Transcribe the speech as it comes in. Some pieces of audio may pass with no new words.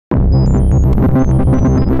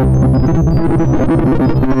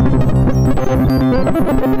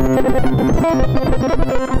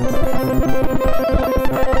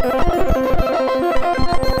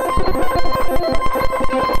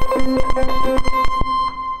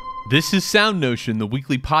This is SoundNotion, the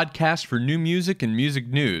weekly podcast for new music and music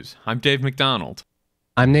news. I'm Dave McDonald.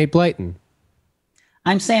 I'm Nate Blyton.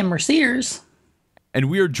 I'm Sam Merciers. And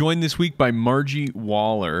we are joined this week by Margy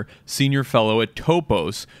Waller, Senior Fellow at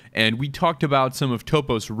Topos. And we talked about some of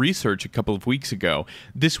Topos' research a couple of weeks ago.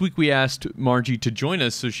 This week we asked Margy to join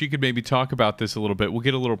us so she could maybe talk about this a little bit. We'll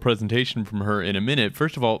get a little presentation from her in a minute.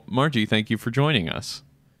 First of all, Margy, thank you for joining us.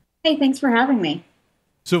 Hey, thanks for having me.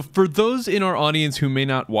 So for those in our audience who may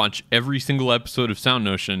not watch every single episode of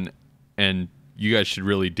SoundNotion, and you guys should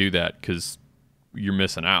really do that because you're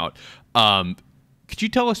missing out, could you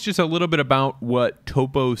tell us just a little bit about what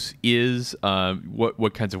Topos is,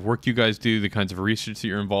 what kinds of work you guys do, the kinds of research that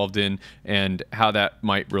you're involved in, and how that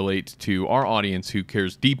might relate to our audience who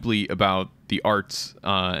cares deeply about the arts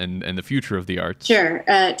and the future of the arts? Sure.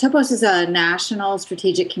 Topos is a national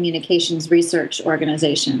strategic communications research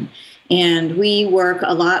organization, and we work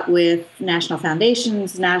a lot with national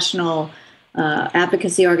foundations, national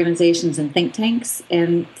advocacy organizations, and think tanks,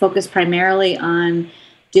 and focus primarily on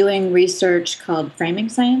doing research called framing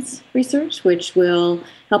science research, which will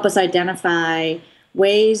help us identify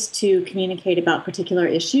ways to communicate about particular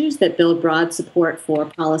issues that build broad support for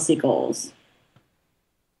policy goals.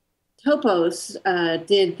 Topos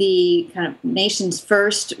did the kind of nation's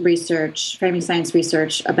first research, framing science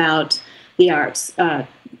research about the arts,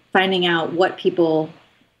 finding out what people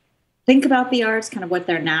think about the arts, kind of what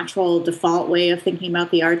their natural default way of thinking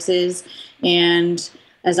about the arts is, and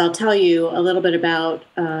as I'll tell you a little bit about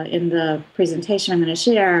in the presentation I'm going to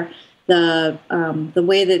share, the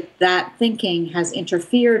way that thinking has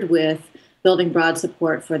interfered with building broad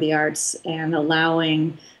support for the arts and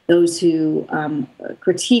allowing those who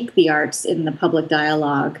critique the arts in the public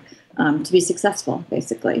dialogue to be successful,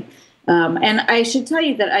 basically. And I should tell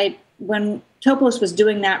you that when Topos was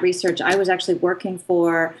doing that research, I was actually working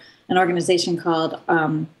for an organization called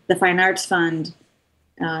the Fine Arts Fund.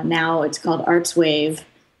 Now it's called Arts Wave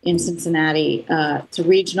in Cincinnati. It's a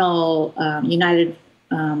regional United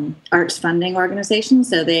Arts funding organization.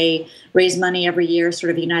 So they raise money every year, sort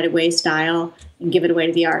of United Way style, and give it away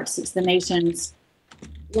to the arts. It's the nation's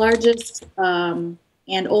largest and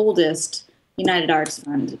oldest United Arts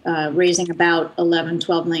Fund, raising about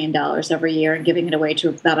 $11-12 million every year and giving it away to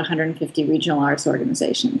about 150 regional arts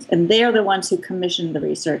organizations. And they're the ones who commissioned the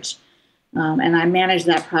research. And I managed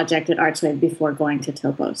that project at Artswave before going to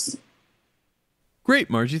Topos.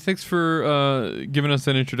 Great, Margy. Thanks for giving us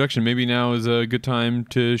that introduction. Maybe now is a good time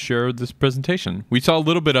to share this presentation. We saw a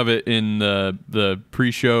little bit of it in the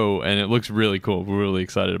pre-show, and it looks really cool. We're really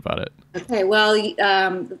excited about it. Okay, well,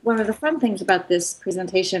 one of the fun things about this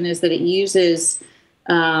presentation is that it uses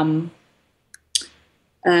a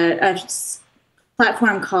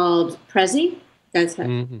platform called Prezi. You guys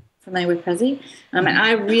are familiar with Prezi? And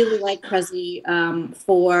I really like Prezi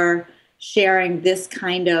for sharing this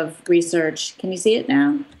kind of research. Can you see it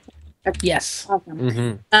now? Yes.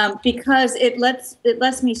 Awesome. Because it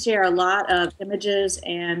lets me share a lot of images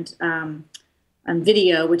and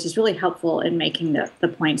video, which is really helpful in making the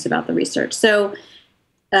points about the research. So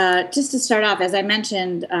just to start off, as I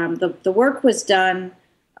mentioned, the work was done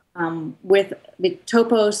with the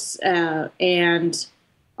Topos and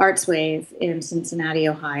Artswave in Cincinnati,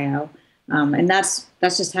 Ohio. And that's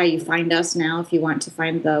just how you find us now if you want to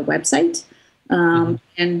find the website.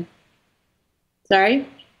 And sorry,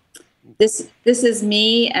 this is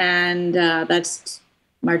me, and that's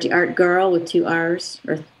Margy Art Girl with 2 R's,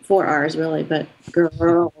 or 4 R's really, but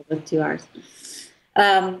girl with 2 R's.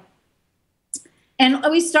 And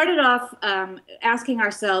we started off asking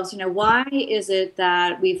ourselves, why is it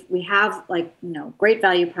that we have great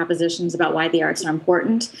value propositions about why the arts are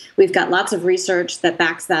important? We've got lots of research that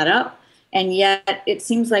backs that up. And yet it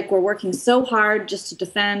seems like we're working so hard just to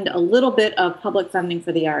defend a little bit of public funding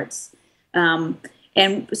for the arts.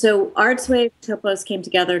 And so Artswave and Topos came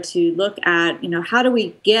together to look at, how do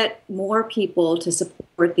we get more people to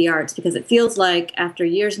support the arts? Because it feels like after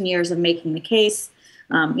years and years of making the case,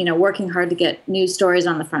 working hard to get news stories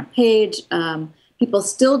on the front page, people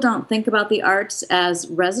still don't think about the arts as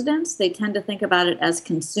residents. They tend to think about it as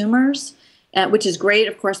consumers. Which is great,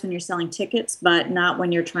 of course, when you're selling tickets, but not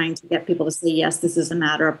when you're trying to get people to say, yes, this is a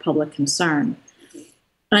matter of public concern.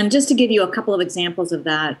 And just to give you a couple of examples of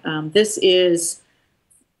that, this is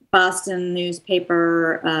Boston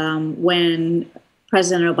newspaper when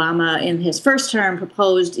President Obama, in his first term,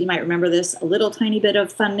 proposed, you might remember this, a little tiny bit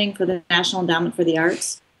of funding for the National Endowment for the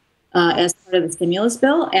Arts as part of the stimulus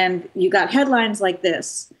bill. And you got headlines like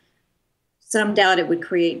this: some doubt it would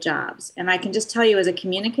create jobs. And I can just tell you as a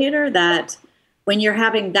communicator that when you're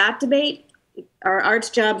having that debate, are arts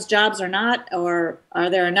jobs or not, or are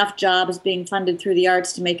there enough jobs being funded through the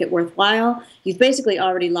arts to make it worthwhile? You've basically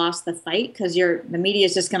already lost the fight because the media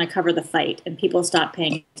is just going to cover the fight, and people stop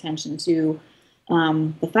paying attention to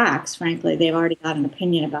the facts. Frankly, they've already got an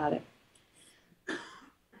opinion about it.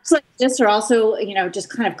 So just are also, just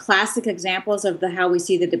kind of classic examples of how we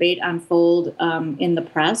see the debate unfold in the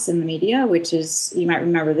press, in the media, which is, you might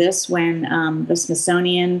remember this, when the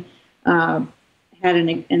Smithsonian had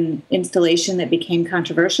an installation that became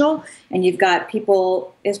controversial, and you've got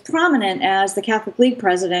people as prominent as the Catholic League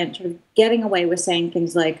president sort of getting away with saying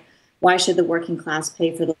things like, why should the working class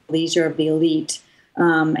pay for the leisure of the elite?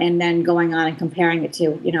 And then going on and comparing it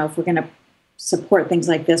to, if we're going to support things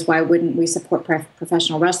like this, why wouldn't we support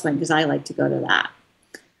professional wrestling? Because I like to go to that.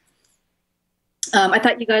 I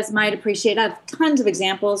thought you guys might appreciate, I have tons of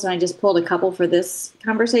examples, and I just pulled a couple for this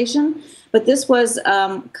conversation. But this was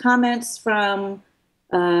comments from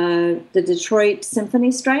the Detroit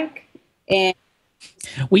Symphony strike. And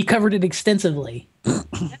we covered it extensively.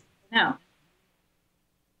 No.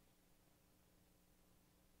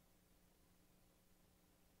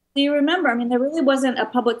 Do you remember? There really wasn't a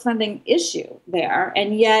public funding issue there.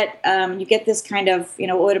 And yet you get this kind of,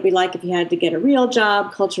 what would it be like if you had to get a real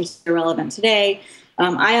job? Culture's irrelevant today.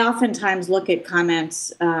 I oftentimes look at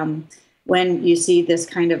comments when you see this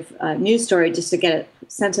kind of news story just to get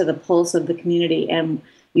a sense of the pulse of the community. And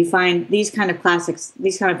you find these kind of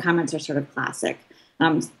comments are sort of classic.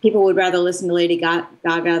 People would rather listen to Lady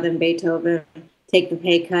Gaga than Beethoven, take the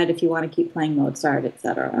pay cut if you want to keep playing Mozart,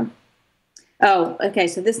 etc. Oh, okay.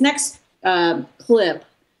 So this next clip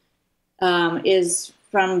is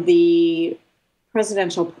from the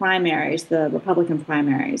presidential primaries, the Republican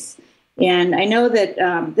primaries. And I know that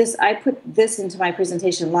I put this into my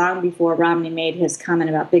presentation long before Romney made his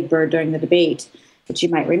comment about Big Bird during the debate, which you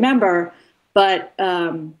might remember. But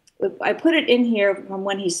I put it in here from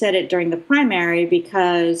when he said it during the primaries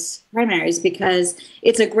because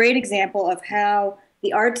it's a great example of how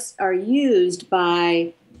the arts are used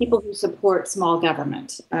by people who support small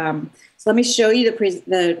government. So let me show you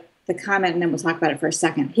the comment, and then we'll talk about it for a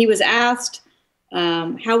second. He was asked,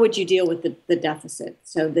 how would you deal with the deficit?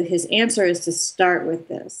 So his answer is to start with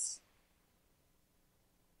this.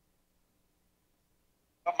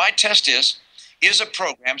 My test is a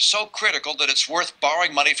program so critical that it's worth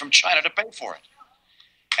borrowing money from China to pay for it?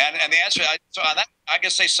 And the answer, so on that, I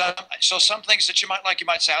guess say some things that you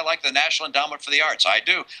might say, I like the National Endowment for the Arts. I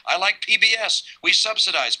do. I like PBS. We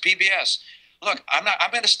subsidize PBS. Look, I'm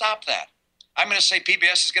going to stop that. I'm going to say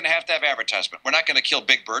PBS is going to have advertisement. We're not going to kill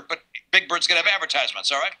Big Bird, but Big Bird's going to have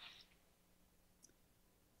advertisements, all right?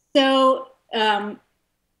 So,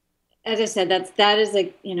 as I said,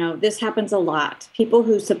 this happens a lot. People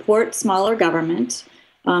who support smaller government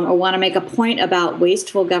or want to make a point about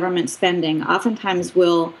wasteful government spending oftentimes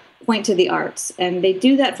will point to the arts. And they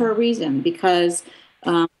do that for a reason, because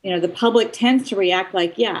the public tends to react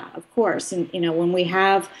like, yeah, of course. And, when we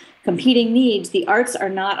have competing needs, the arts are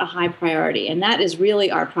not a high priority. And that is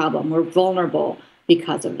really our problem. We're vulnerable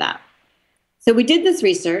because of that. So we did this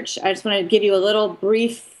research. I just want to give you a little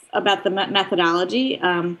brief about the methodology.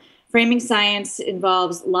 Framing science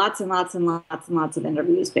involves lots and lots and lots and lots of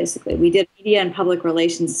interviews, basically. We did a media and public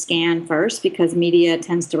relations scan first because media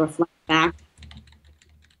tends to reflect back.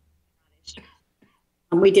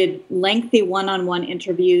 We did lengthy one-on-one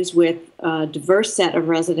interviews with a diverse set of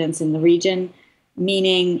residents in the region,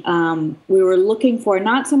 meaning we were looking for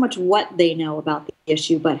not so much what they know about the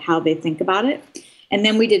issue, but how they think about it. And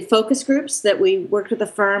then we did focus groups that we worked with a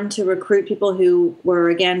firm to recruit people who were,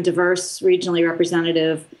 again, diverse, regionally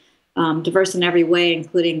representative, diverse in every way,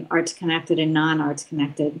 including arts connected and non-arts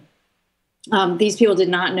connected. These people did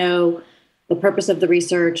not know the purpose of the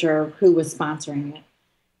research or who was sponsoring it.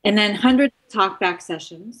 And then hundreds of talkback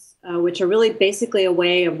sessions, which are really basically a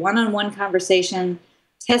way of one-on-one conversation,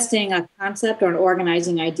 testing a concept or an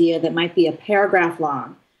organizing idea that might be a paragraph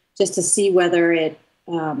long, just to see whether it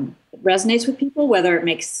resonates with people, whether it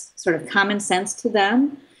makes sort of common sense to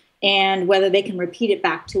them, and whether they can repeat it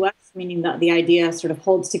back to us, meaning that the idea sort of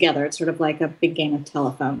holds together. It's sort of like a big game of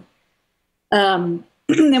telephone.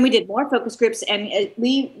 Then we did more focus groups, and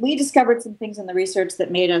we discovered some things in the research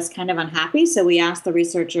that made us kind of unhappy. So we asked the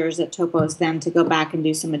researchers at Topos then to go back and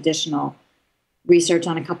do some additional research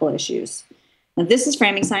on a couple issues. Now, this is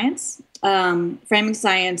framing science. Framing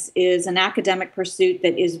science is an academic pursuit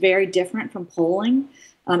that is very different from polling.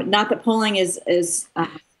 Not that polling is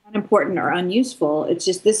unimportant or unuseful. It's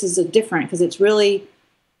just this is a different, because it's really,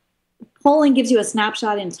 polling gives you a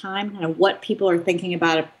snapshot in time, kind of what people are thinking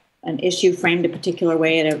about an issue framed a particular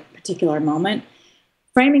way at a particular moment.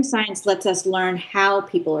 Framing science lets us learn how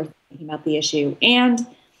people are thinking about the issue. And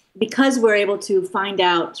because we're able to find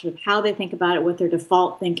out sort of how they think about it, what their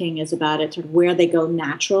default thinking is about it, sort of where they go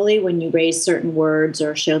naturally when you raise certain words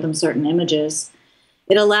or show them certain images,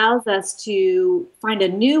 it allows us to find a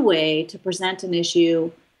new way to present an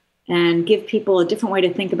issue and give people a different way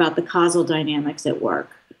to think about the causal dynamics at work.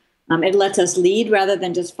 It lets us lead rather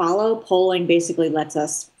than just follow. Polling basically lets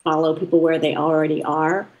us follow people where they already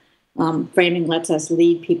are. Framing lets us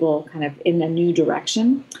lead people kind of in a new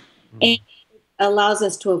direction. And allows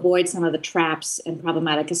us to avoid some of the traps and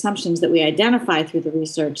problematic assumptions that we identify through the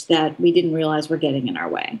research that we didn't realize were getting in our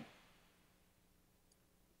way.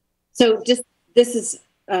 So just this is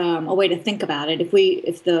a way to think about it.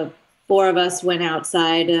 If the four of us went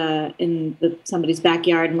outside in somebody's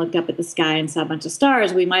backyard and looked up at the sky and saw a bunch of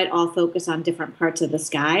stars, we might all focus on different parts of the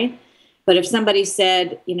sky. But if somebody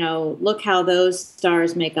said, look how those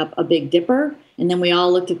stars make up a Big Dipper, and then we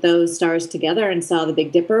all looked at those stars together and saw the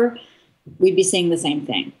Big Dipper, we'd be seeing the same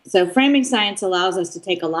thing. So framing science allows us to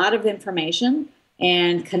take a lot of information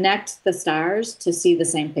and connect the stars to see the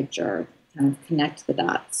same picture, kind of connect the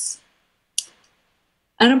dots.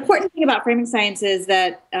 An important thing about framing science is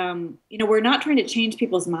that, we're not trying to change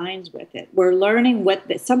people's minds with it. We're learning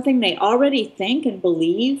something they already think and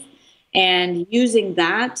believe, and using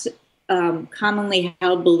that commonly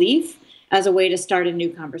held belief as a way to start a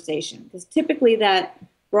new conversation. Because typically that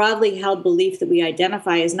broadly held belief that we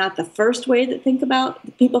identify is not the first way that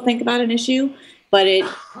people think about an issue, but it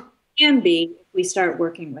can be if we start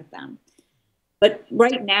working with them. But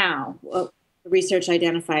right now, the research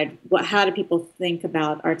identified how do people think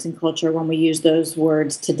about arts and culture when we use those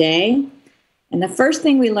words today. And the first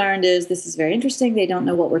thing we learned is, this is very interesting, they don't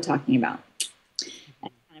know what we're talking about.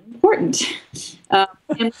 That's kind of important.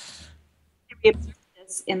 And we observed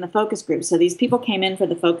this in the focus groups. So these people came in for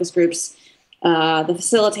the focus groups. The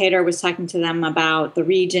facilitator was talking to them about the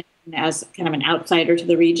region as kind of an outsider to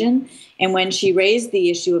the region. And when she raised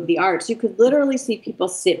the issue of the arts, you could literally see people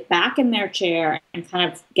sit back in their chair and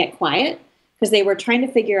kind of get quiet because they were trying to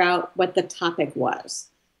figure out what the topic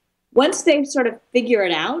was. Once they sort of figure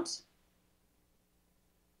it out,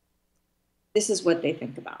 this is what they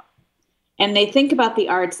think about. And they think about the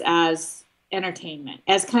arts as entertainment,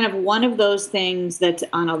 as kind of one of those things that's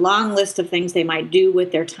on a long list of things they might do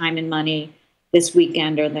with their time and money this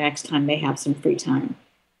weekend or the next time they have some free time.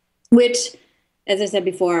 Which, as I said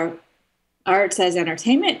before, arts as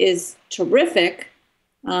entertainment is terrific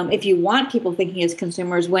if you want people thinking as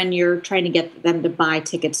consumers when you're trying to get them to buy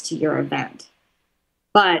tickets to your event.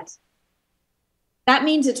 But that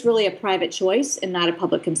means it's really a private choice and not a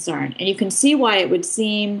public concern. And you can see why it would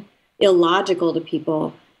seem illogical to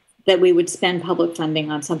people that we would spend public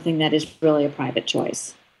funding on something that is really a private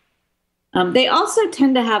choice. They also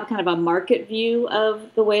tend to have kind of a market view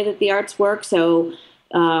of the way that the arts work. So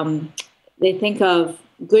they think of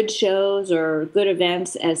good shows or good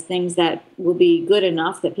events as things that will be good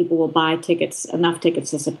enough that people will buy enough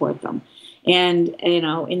tickets to support them. And,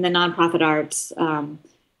 in the nonprofit arts,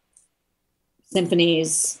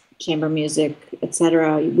 symphonies, chamber music, et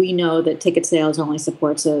cetera, we know that ticket sales only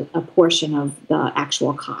supports a portion of the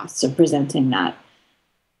actual costs of presenting that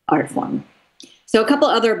art form. So a couple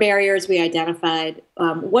other barriers we identified.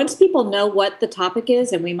 Once people know what the topic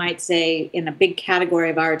is, and we might say in a big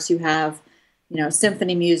category of arts, you have,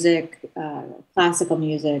 symphony music, classical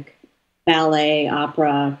music, ballet,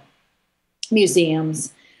 opera,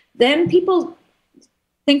 museums, then people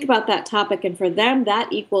think about that topic, and for them,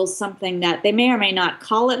 that equals something that they may or may not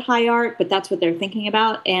call it high art, but that's what they're thinking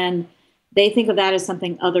about, and they think of that as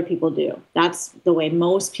something other people do. That's the way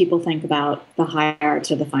most people think about the high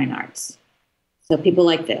arts or the fine arts. So people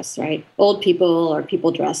like this, right? Old people or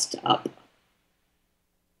people dressed up.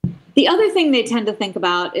 The other thing they tend to think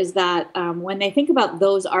about is that when they think about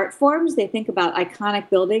those art forms, they think about iconic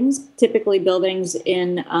buildings, typically buildings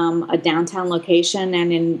in a downtown location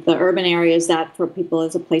and in the urban areas that for people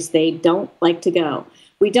is a place they don't like to go.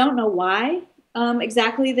 We don't know why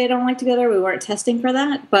exactly they don't like to go there. We weren't testing for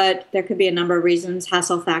that, but there could be a number of reasons: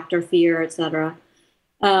 hassle factor, fear, etc.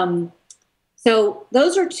 So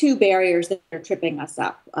those are two barriers that are tripping us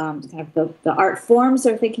up. Kind of the art forms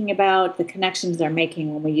they're thinking about, the connections they're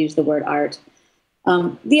making when we use the word art.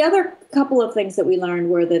 The other couple of things that we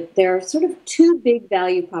learned were that there are sort of two big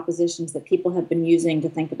value propositions that people have been using to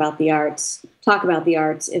think about the arts, talk about the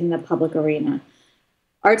arts in the public arena: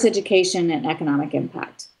 arts education and economic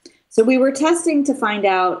impact. So we were testing to find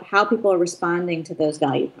out how people are responding to those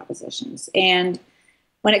value propositions. And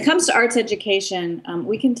when it comes to arts education,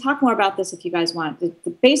 we can talk more about this if you guys want.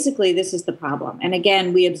 Basically, this is the problem. And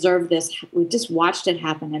again, we observed this. We just watched it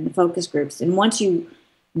happen in the focus groups. And once you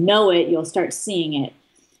know it, you'll start seeing it.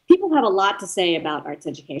 People have a lot to say about arts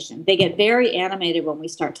education. They get very animated when we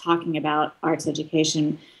start talking about arts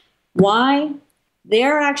education. Why?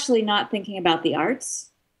 They're actually not thinking about the arts.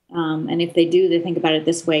 And if they do, they think about it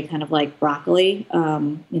this way, kind of like broccoli.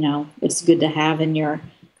 It's good to have in your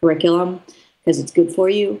curriculum because it's good for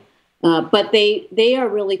you. But they are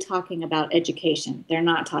really talking about education. They're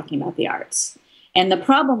not talking about the arts. And the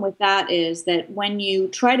problem with that is that when you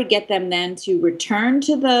try to get them then to return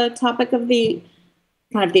to the topic of the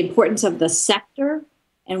kind of the importance of the sector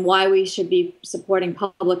and why we should be supporting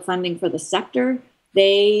public funding for the sector,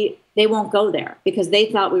 they won't go there because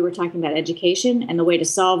they thought we were talking about education. And the way to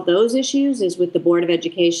solve those issues is with the Board of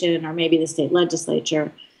Education or maybe the state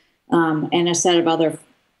legislature and a set of other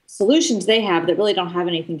solutions they have that really don't have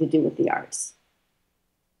anything to do with the arts.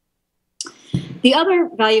 The other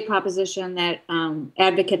value proposition that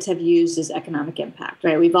advocates have used is economic impact,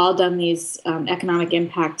 right? We've all done these economic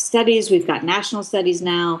impact studies. We've got national studies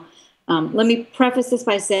now. Let me preface this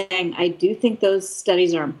by saying I do think those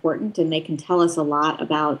studies are important and they can tell us a lot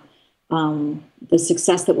about the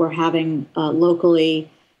success that we're having locally.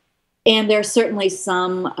 And there are certainly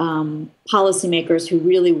some policymakers who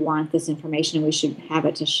really want this information and we should have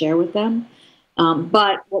it to share with them.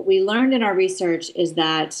 But what we learned in our research is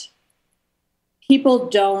that people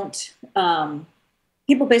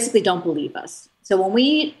basically don't believe us. So when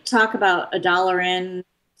we talk about $1 in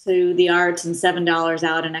to the arts and $7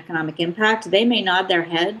 out in economic impact, they may nod their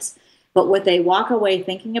heads, but what they walk away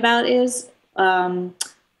thinking about is kind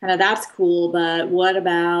of that's cool, but what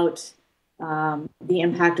about the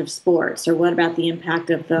impact of sports, or what about the impact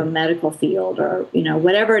of the medical field, or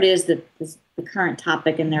whatever it is that is the current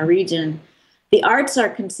topic in their region. The arts are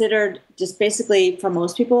considered just basically for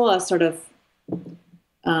most people a sort of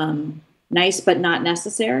nice but not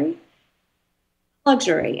necessary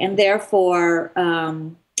luxury, and therefore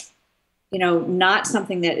not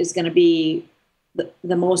something that is going to be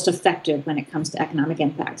the most effective when it comes to economic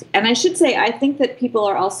impact. And I should say, I think that people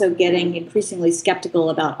are also getting increasingly skeptical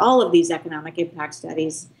about all of these economic impact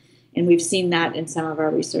studies, and we've seen that in some of our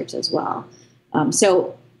research as well.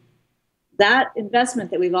 So that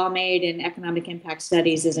investment that we've all made in economic impact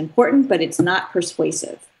studies is important, but it's not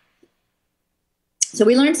persuasive. So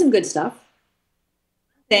we learned some good stuff.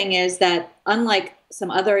 The thing is that unlike some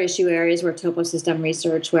other issue areas where Topos has done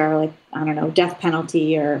research where, like, I don't know, death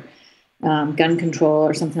penalty or gun control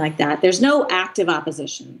or something like that, there's no active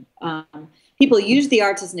opposition. People use the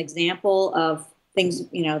arts as an example of things,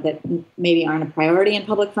 that maybe aren't a priority in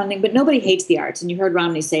public funding, but nobody hates the arts. And you heard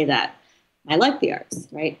Romney say that. I like the arts,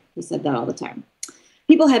 right? He said that all the time.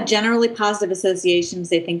 People have generally positive associations.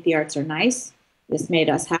 They think the arts are nice. This made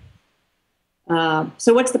us happy.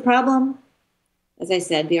 So what's the problem? As I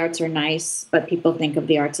said, the arts are nice, but people think of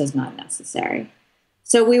the arts as not necessary.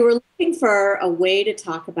 So we were looking for a way to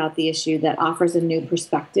talk about the issue that offers a new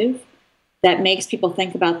perspective, that makes people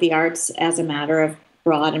think about the arts as a matter of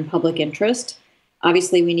broad and public interest.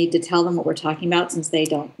 Obviously, we need to tell them what we're talking about since they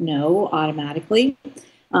don't know automatically.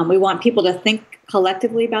 We want people to think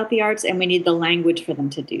collectively about the arts, and we need the language for them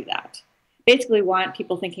to do that. Basically, we want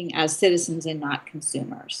people thinking as citizens and not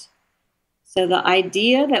consumers. So the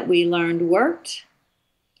idea that we learned worked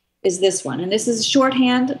is this one. And this is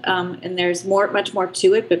shorthand, and there's much more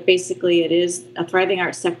to it, but basically it is a thriving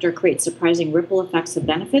arts sector creates surprising ripple effects of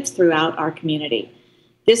benefits throughout our community.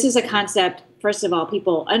 This is a concept, first of all,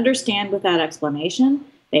 people understand without explanation.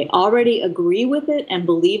 They already agree with it and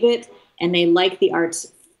believe it, and they like the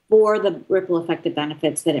arts for the ripple effect of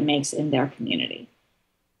benefits that it makes in their community.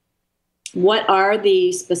 What are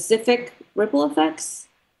the specific ripple effects?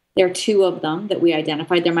 There are two of them that we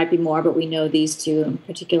identified. There might be more, but we know these two in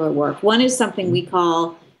particular work. One is something we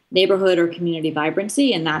call neighborhood or community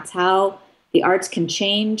vibrancy, and that's how the arts can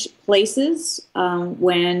change places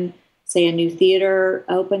when, say, a new theater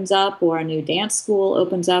opens up or a new dance school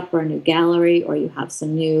opens up or a new gallery, or you have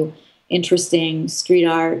some new interesting street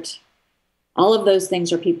art. All of those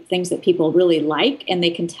things are things that people really like, and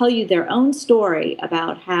they can tell you their own story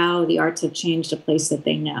about how the arts have changed a place that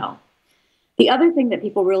they know. The other thing that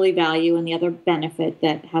people really value, and the other benefit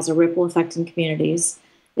that has a ripple effect in communities,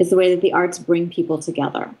 is the way that the arts bring people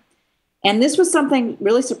together. And this was something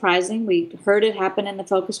really surprising. We heard it happen in the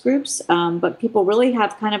focus groups, but people really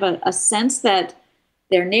have kind of a sense that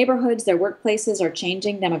their neighborhoods, their workplaces are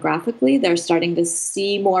changing demographically. They're starting to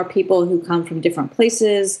see more people who come from different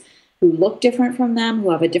places, who look different from them,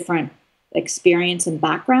 who have a different experience and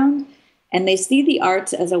background. And they see the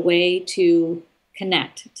arts as a way to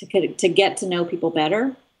connect, to get to know people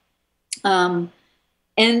better.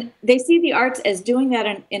 And they see the arts as doing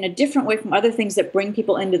that in a different way from other things that bring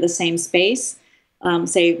people into the same space.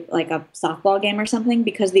 say like a softball game or something,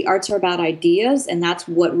 because the arts are about ideas, and that's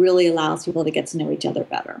what really allows people to get to know each other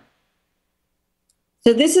better.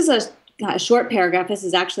 So this is a short paragraph. This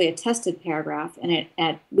is actually a tested paragraph,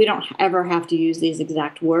 and we don't ever have to use these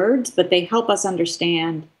exact words, but they help us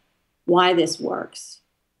understand why this works.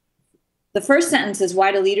 The first sentence is,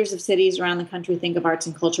 why do leaders of cities around the country think of arts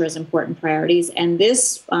and culture as important priorities? And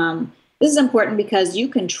this is important because you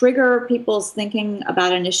can trigger people's thinking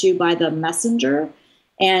about an issue by the messenger,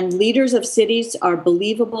 and leaders of cities are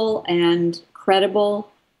believable and credible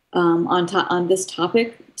on this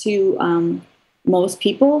topic to most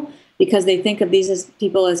people, because they think of these as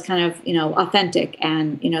people as kind of, authentic,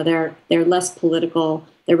 and, they're less political.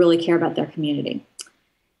 They really care about their community.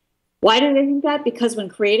 Why do they think that? Because when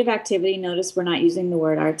creative activity, notice we're not using the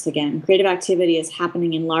word arts again, creative activity is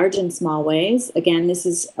happening in large and small ways. Again, this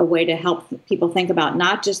is a way to help people think about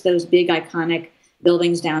not just those big iconic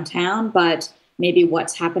buildings downtown, but maybe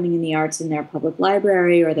what's happening in the arts in their public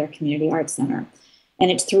library or their community arts center. And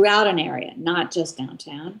it's throughout an area, not just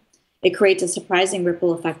downtown. It creates a surprising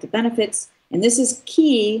ripple effect of benefits. And this is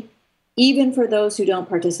key even for those who don't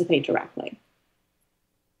participate directly.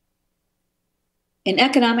 In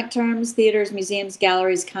economic terms, theaters, museums,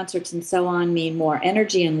 galleries, concerts, and so on mean more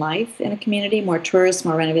energy and life in a community, more tourists,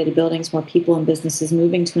 more renovated buildings, more people and businesses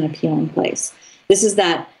moving to an appealing place. This is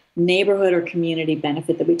that neighborhood or community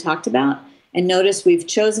benefit that we talked about. And notice we've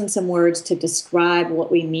chosen some words to describe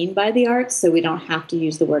what we mean by the arts, so we don't have to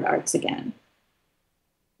use the word arts again.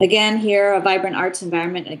 Again, here, a vibrant arts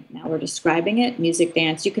environment, now we're describing it, music,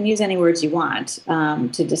 dance. You can use any words you want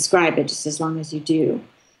to describe it, just as long as you do.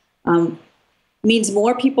 Means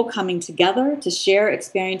more people coming together to share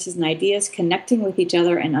experiences and ideas, connecting with each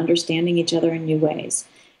other and understanding each other in new ways.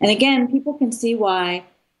 And again, people can see why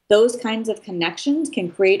those kinds of connections can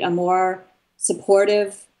create a more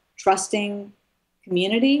supportive, trusting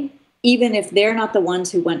community, even if they're not the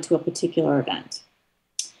ones who went to a particular event.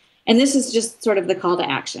 And this is just sort of the call to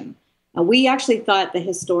action. We actually thought the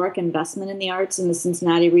historic investment in the arts in the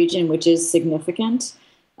Cincinnati region, which is significant,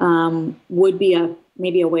 would be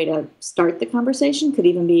maybe a way to start the conversation, could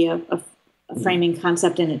even be a framing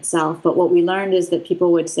concept in itself. But what we learned is that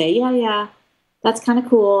people would say, yeah, that's kind of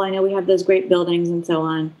cool. I know we have those great buildings and so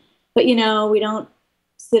on. But, we don't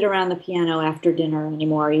sit around the piano after dinner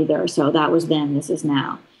anymore either. So that was then, this is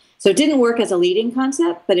now. So it didn't work as a leading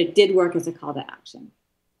concept, but it did work as a call to action.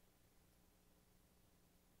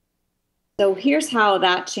 So here's how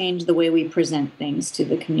that changed the way we present things to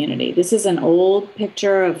the community. This is an old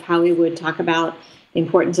picture of how we would talk about the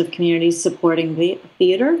importance of communities supporting the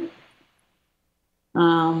theater.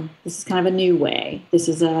 This is kind of a new way. This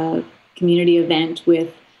is a community event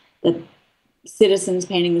with the citizens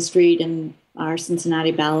painting the street and our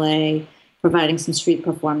Cincinnati Ballet providing some street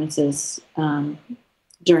performances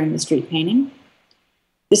during the street painting.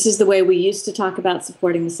 This is the way we used to talk about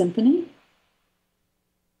supporting the symphony.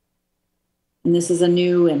 And this is a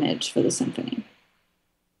new image for the symphony.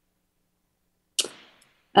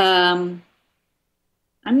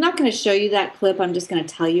 I'm not going to show you that clip. I'm just going to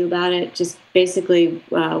tell you about it. Just basically,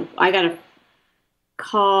 I got a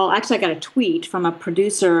call. Actually, I got a tweet from a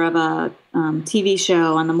producer of a TV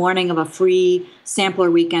show on the morning of a free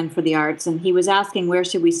sampler weekend for the arts. And he was asking, where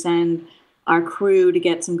should we send our crew to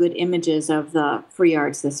get some good images of the free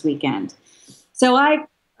arts this weekend? So I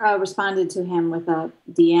responded to him with a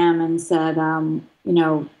DM and said,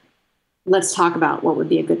 let's talk about what would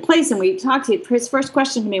be a good place. And we talked to his first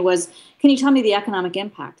question to me was, can you tell me the economic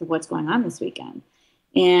impact of what's going on this weekend?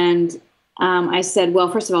 And I said,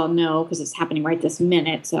 well, first of all, no, because it's happening right this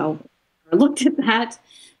minute. So I looked at that.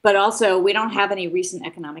 But also, we don't have any recent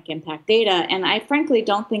economic impact data. And I frankly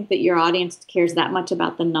don't think that your audience cares that much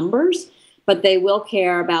about the numbers, but they will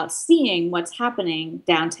care about seeing what's happening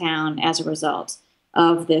downtown as a result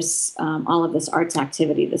of this, all of this arts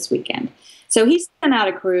activity this weekend. So he sent out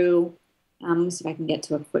a crew. Let me see if I can get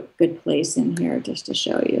to a quick good place in here just to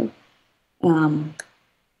show you.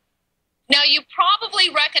 Now, you probably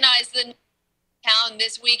recognize the town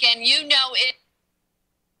this weekend. You know it.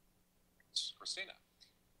 Christina.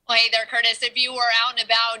 Well, hey there, Curtis. If you were out and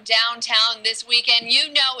about downtown this weekend,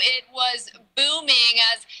 you know it was booming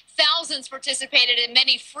as thousands participated in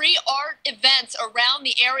many free art events around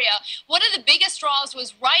the area. One of the biggest draws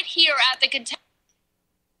was right here at the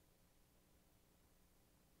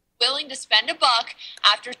willing to spend $1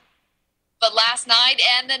 after. But last night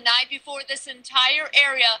and the night before, this entire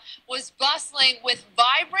area was bustling with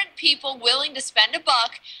vibrant people willing to spend $1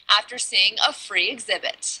 after seeing a free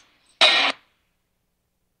exhibit.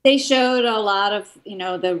 They showed a lot of,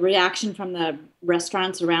 the reaction from the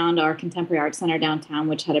restaurants around our Contemporary Arts Center downtown,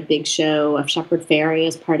 which had a big show of Shepherd Ferry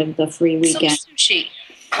as part of the free weekend. Some sushi.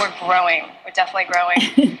 We're growing. We're definitely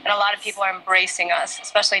growing. And a lot of people are embracing us,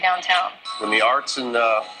 especially downtown. When the arts and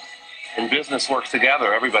business works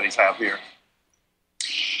together, everybody's happier.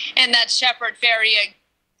 And that Shepherd Ferry.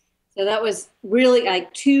 So that was really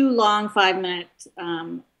like 2 long 5-minute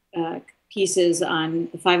pieces on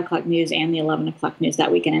the 5 o'clock news and the 11 o'clock news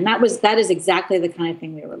that weekend. And that is exactly the kind of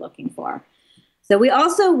thing we were looking for. So we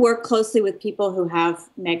also work closely with people who have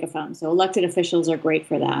megaphones. So elected officials are great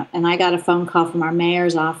for that. And I got a phone call from our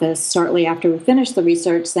mayor's office shortly after we finished the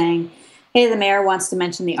research saying, hey, the mayor wants to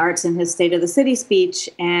mention the arts in his State of the City speech.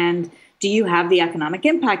 And do you have the economic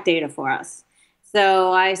impact data for us?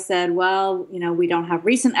 So I said, well, we don't have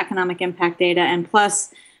recent economic impact data. And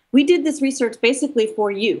plus, we did this research basically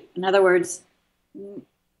for you. In other words,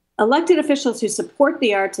 elected officials who support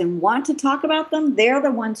the arts and want to talk about them, they're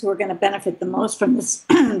the ones who are going to benefit the most from this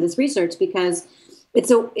this research because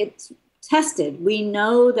it's tested. We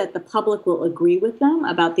know that the public will agree with them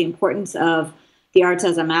about the importance of the arts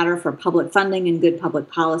as a matter for public funding and good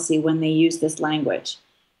public policy when they use this language.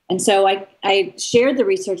 And so I shared the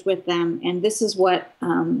research with them, and this is what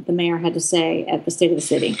the mayor had to say at the State of the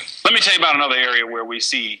City. Let me tell you about another area where we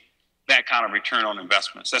see that kind of return on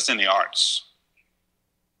investments. That's in the arts.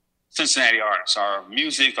 Cincinnati arts, our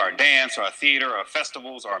music, our dance, our theater, our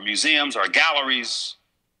festivals, our museums, our galleries,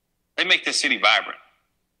 they make this city vibrant.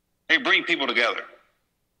 They bring people together.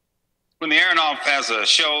 When the Aronoff has a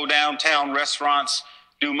show downtown, restaurants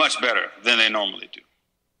do much better than they normally do.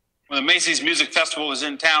 When the Macy's Music Festival is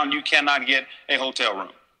in town, you cannot get a hotel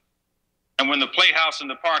room. And when the Playhouse in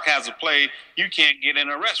the park has a play, you can't get in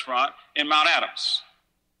a restaurant in Mount Adams.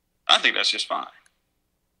 I think that's just fine.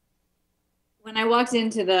 When I walked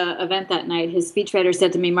into the event that night, his speechwriter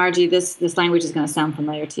said to me, Margie, this language is going to sound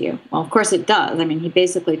familiar to you. Well, of course it does. I mean, he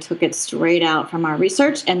basically took it straight out from our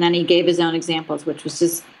research, and then he gave his own examples, which was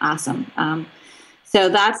just awesome. So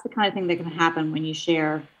that's the kind of thing that can happen when you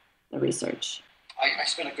share the research. I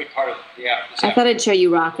spent a good part of I thought I'd show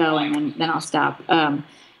you Rocco, and then I'll stop.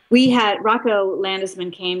 We had Rocco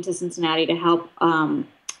Landesman came to Cincinnati to help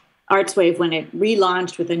ArtsWave when it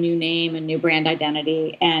relaunched with a new name and new brand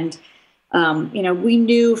identity. And we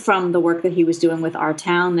knew from the work that he was doing with our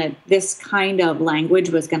town that this kind of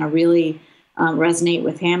language was going to really resonate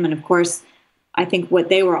with him. And of course, I think what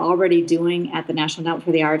they were already doing at the National Endowment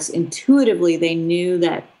for the Arts, intuitively, they knew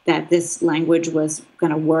that this language was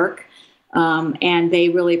going to work. And they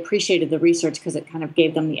really appreciated the research because it kind of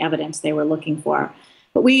gave them the evidence they were looking for.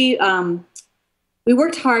 But we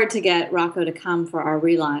worked hard to get Rocco to come for our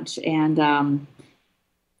relaunch. And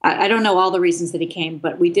I don't know all the reasons that he came,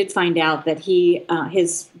 but we did find out that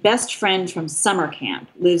his best friend from summer camp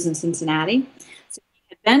lives in Cincinnati. So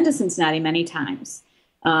he had been to Cincinnati many times,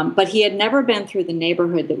 but he had never been through the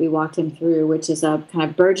neighborhood that we walked him through, which is a kind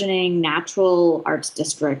of burgeoning natural arts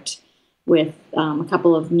district with a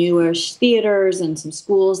couple of newish theaters and some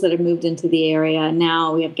schools that have moved into the area.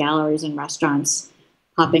 Now we have galleries and restaurants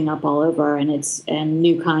popping up all over, and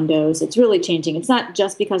new condos. It's really changing. It's not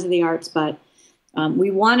just because of the arts, but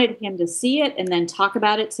we wanted him to see it and then talk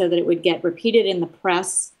about it so that it would get repeated in the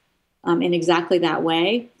press in exactly that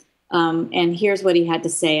way. And here's what he had to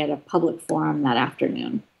say at a public forum that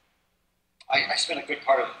afternoon. I spent a good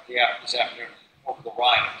part of this afternoon over the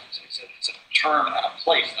Rhine. It's a term and a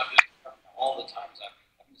place. And I've been all the times I've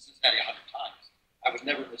been to Cincinnati 100 times. I was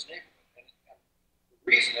never in this neighborhood. And the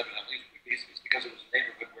reason that at least is because it was a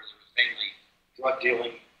neighborhood where there was mainly drug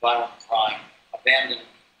dealing, violent crime, abandoned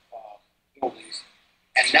buildings.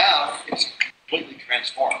 And now it's completely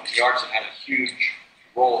transformed. The arts have had a huge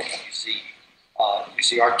role. You see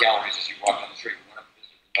art galleries as you walk down the street. We went up and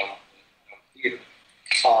visited the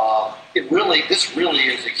theater. This really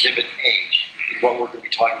is Exhibit A, what we're going to be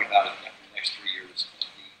talking about in the next 3 years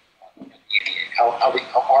in the EDA. How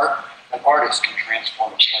an artist can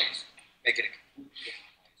transform a place, make it a completely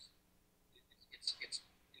different place.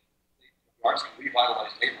 The arts can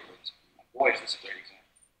revitalize neighborhoods. Boy, is this a great example.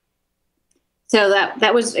 So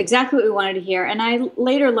that was exactly what we wanted to hear. And I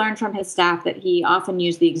later learned from his staff that he often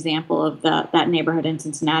used the example of that neighborhood in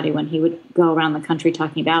Cincinnati when he would go around the country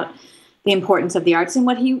talking about the importance of the arts. And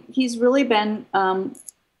what he's really been kind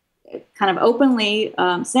of openly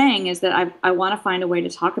saying is that I want to find a way to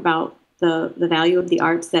talk about the value of the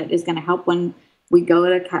arts that is going to help when we go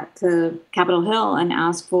to Capitol Hill and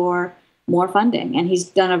ask for more funding. And he's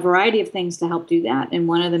done a variety of things to help do that. And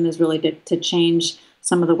one of them is really to change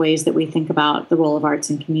some of the ways that we think about the role of arts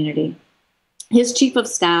in community. His chief of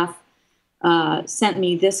staff sent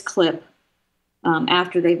me this clip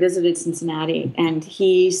after they visited Cincinnati, and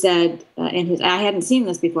he said I hadn't seen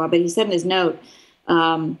this before, but he said in his note,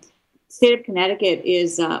 state of Connecticut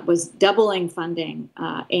was doubling funding,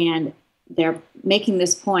 and they're making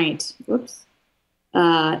this point.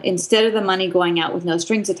 Instead of the money going out with no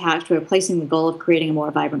strings attached, we're placing the goal of creating a more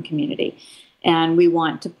vibrant community, and we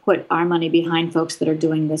want to put our money behind folks that are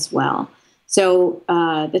doing this well. So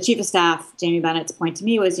the chief of staff, Jamie Bennett's point to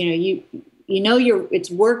me was,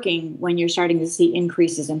 it's working when you're starting to see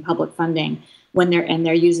increases in public funding when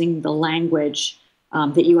they're using the language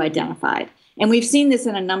that you identified. And we've seen this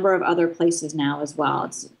in a number of other places now as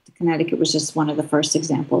well. Connecticut was just one of the first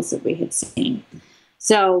examples that we had seen.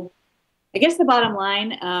 So I guess the bottom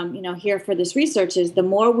line, here for this research is the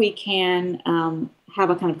more we can have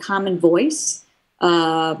a kind of common voice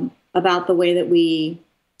about the way that we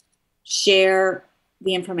share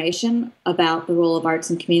the information about the role of arts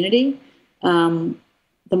and community, the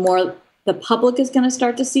more the public is going to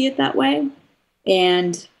start to see it that way.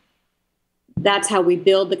 And that's how we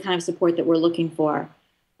build the kind of support that we're looking for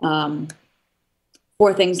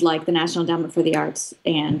things like the National Endowment for the Arts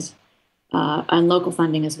and local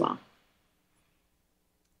funding as well.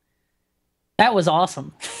 That was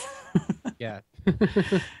awesome. Yeah.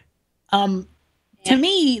 To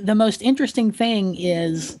me, the most interesting thing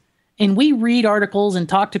is, and we read articles and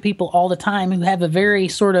talk to people all the time who have a very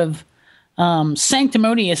sort of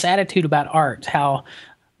sanctimonious attitude about art, how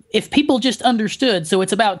if people just understood, so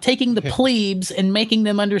it's about taking the plebes and making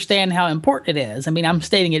them understand how important it is. I mean, I'm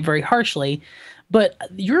stating it very harshly, but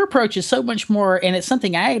your approach is so much more, and it's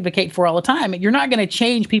something I advocate for all the time. You're not going to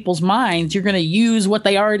change people's minds. You're going to use what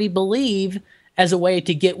they already believe as a way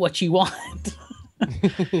to get what you want.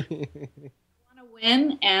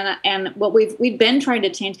 Win, and what we've been trying to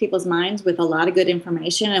change people's minds with a lot of good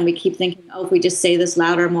information, and we keep thinking, if we just say this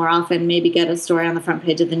louder more often, maybe get a story on the front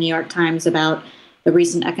page of the New York Times about the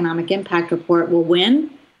recent economic impact report, will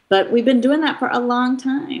win. But we've been doing that for a long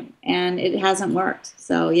time, and it hasn't worked.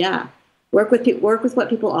 So yeah, work with what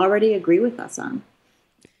people already agree with us on.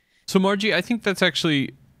 So Margy, I think that's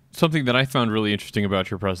actually something that I found really interesting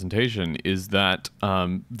about your presentation is that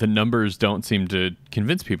the numbers don't seem to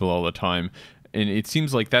convince people all the time. And it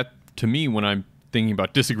seems like that, to me, when I'm thinking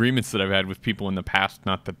about disagreements that I've had with people in the past,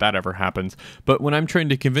 not that that ever happens, but when I'm trying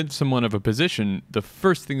to convince someone of a position, the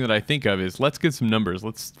first thing that I think of is, let's get some numbers,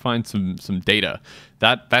 let's find some data.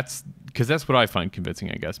 That's because that's what I find convincing,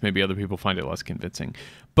 I guess. Maybe other people find it less convincing.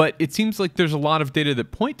 But it seems like there's a lot of data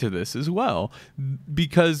that point to this as well.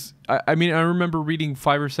 Because, I mean, I remember reading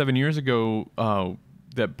 5 or 7 years ago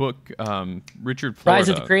that book, Richard Florida. Rise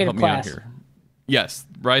of the Creative Class. Yes,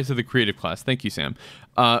 Rise of the Creative Class. Thank you, Sam.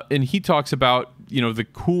 And he talks about, the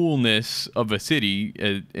coolness of a city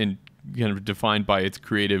and kind of defined by its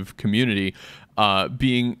creative community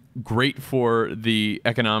being great for the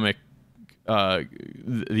economic,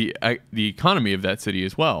 the economy of that city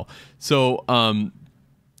as well. So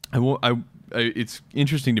it's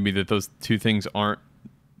interesting to me that those two things aren't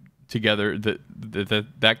together.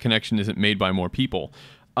 That connection isn't made by more people.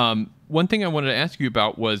 One thing I wanted to ask you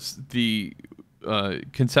about was the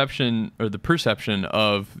conception or the perception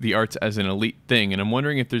of the arts as an elite thing, and I'm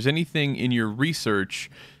wondering if there's anything in your research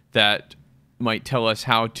that might tell us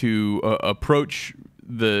how to approach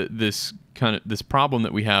this problem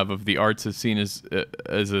that we have of the arts as seen as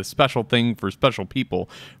a special thing for special people,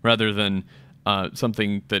 rather than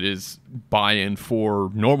something that is buy-in for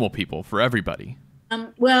normal people, for everybody.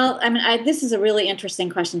 Well, I mean, this is a really interesting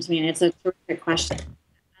question to me, and it's a terrific question.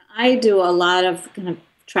 I do a lot of kind of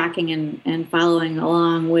tracking and following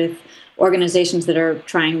along with organizations that are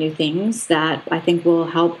trying new things that I think will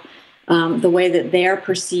help the way that they're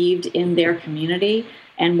perceived in their community,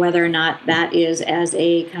 and whether or not that is as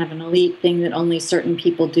a kind of an elite thing that only certain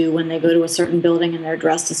people do when they go to a certain building and they're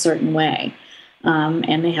dressed a certain way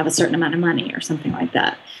and they have a certain amount of money or something like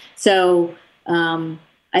that. So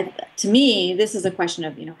to me, this is a question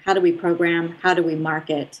of, how do we program, how do we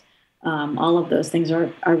market? All of those things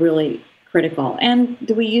are really critical. And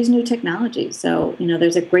do we use new technology? So,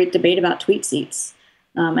 there's a great debate about tweet seats.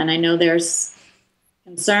 And I know there's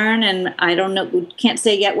concern, and I don't know, we can't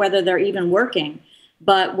say yet whether they're even working.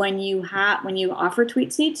 But when you offer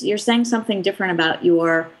tweet seats, you're saying something different about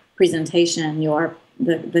your presentation,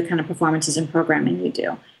 the kind of performances and programming you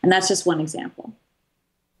do. And that's just one example.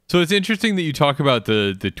 So it's interesting that you talk about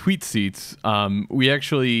the tweet seats. We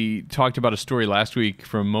actually talked about a story last week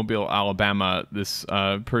from Mobile, Alabama. This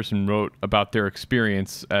person wrote about their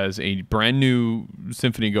experience as a brand new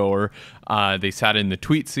symphony goer. They sat in the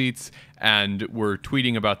tweet seats, and were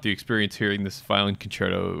tweeting about the experience hearing this violin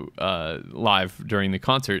concerto live during the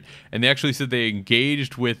concert. And they actually said they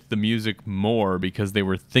engaged with the music more because they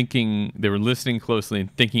were listening closely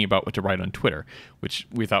and thinking about what to write on Twitter, which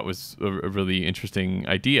we thought was a really interesting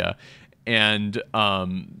idea. And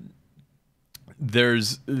there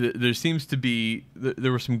seems to be,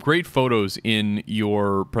 there were some great photos in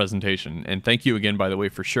your presentation, and thank you again, by the way,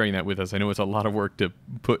 for sharing that with us. I know it's a lot of work to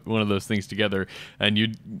put one of those things together, and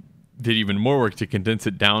you did even more work to condense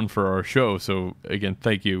it down for our show. So again,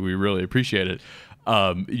 thank you. We really appreciate it.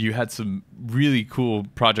 You had some really cool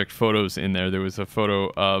project photos in there. There was a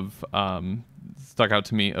photo of, stuck out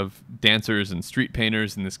to me, of dancers and street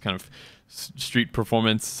painters in this kind of street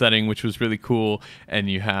performance setting, which was really cool. And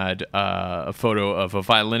you had a photo of a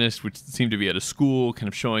violinist, which seemed to be at a school, kind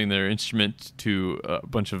of showing their instrument to a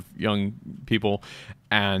bunch of young people.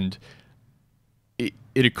 And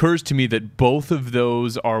it occurs to me that both of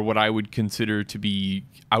those are what I would consider to be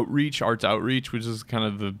outreach, arts outreach, which is kind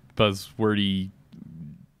of the buzzwordy,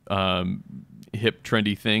 hip,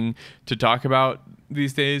 trendy thing to talk about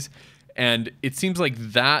these days. And it seems like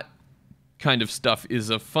that kind of stuff is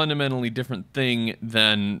a fundamentally different thing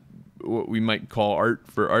than what we might call art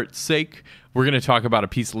for art's sake. We're going to talk about a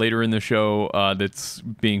piece later in the show that's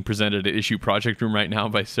being presented at Issue Project Room right now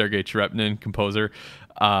by Sergei Tcherepnin, composer,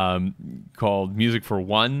 called Music for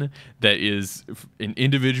One, that is an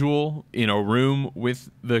individual in a room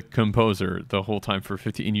with the composer the whole time for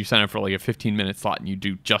 15, and you sign up for like a 15-minute slot and you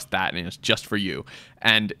do just that, and it's just for you.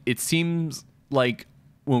 And it seems like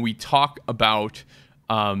when we talk about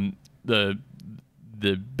the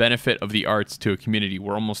benefit of the arts to a community,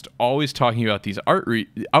 we're almost always talking about these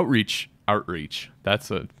outreach,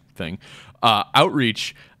 that's a thing,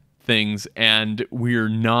 outreach things, and we're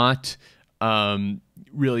not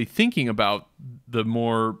really thinking about the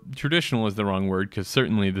more traditional, is the wrong word, because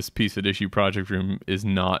certainly this piece at Issue Project Room is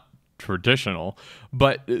not traditional,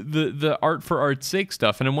 but the art for art's sake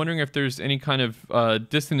stuff. And I'm wondering if there's any kind of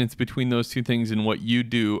dissonance between those two things in what you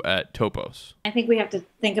do at Topos. I think we have to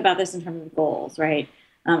think about this in terms of goals, right?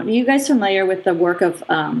 Are you guys familiar with the work of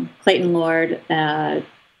Clayton Lord, the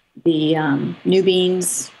New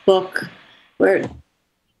Beans book, where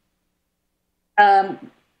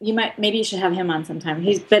maybe you should have him on sometime.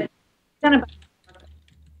 He's done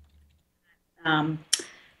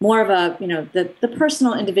more of a, the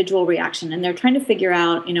personal individual reaction. And they're trying to figure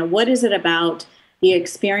out, what is it about the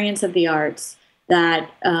experience of the arts that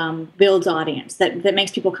builds audience, that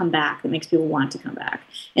makes people come back, that makes people want to come back.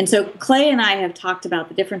 And so Clay and I have talked about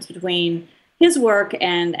the difference between his work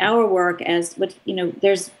and our work as what,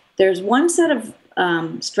 there's one set of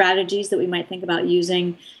strategies that we might think about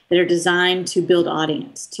using that are designed to build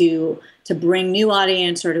audience, to bring new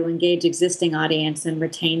audience or to engage existing audience and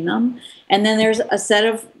retain them. And then there's a set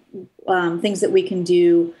of things that we can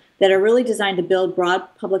do that are really designed to build broad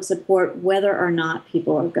public support whether or not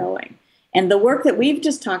people are going. And the work that we've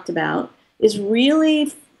just talked about is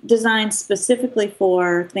really designed specifically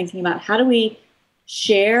for thinking about how do we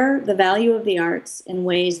share the value of the arts in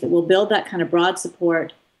ways that will build that kind of broad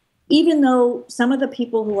support, even though some of the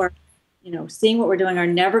people who are seeing what we're doing are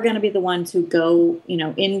never going to be the ones who go,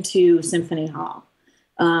 into Symphony Hall.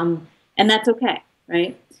 And that's okay,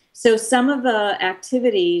 right? So some of the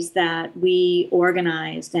activities that we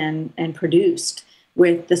organized and produced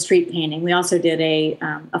with the street painting, we also did a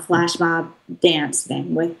flash mob dance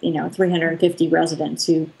thing with, 350 residents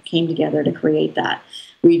who came together to create that.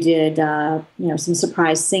 We did, some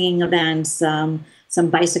surprise singing events, some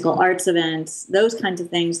bicycle arts events, those kinds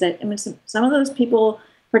of things that, some of those people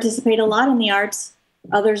participate a lot in the arts,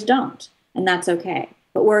 others don't, and that's okay.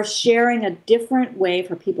 But we're sharing a different way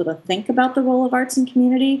for people to think about the role of arts in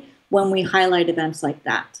community when we highlight events like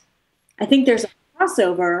that. I think there's a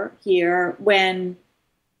crossover here when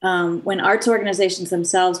arts organizations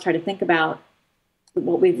themselves try to think about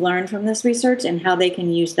what we've learned from this research and how they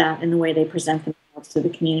can use that in the way they present themselves to the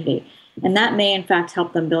community. And that may, in fact,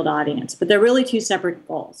 help them build audience. But they're really two separate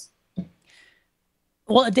goals.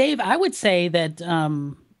 Well, Dave, I would say that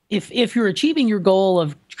if you're achieving your goal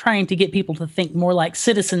of trying to get people to think more like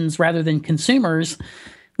citizens rather than consumers,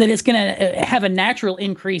 that it's going to have a natural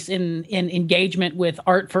increase in engagement with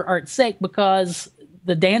art for art's sake, because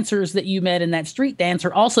the dancers that you met in that street dance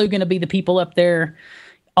are also going to be the people up there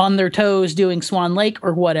on their toes doing Swan Lake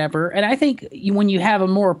or whatever. And I think when you have a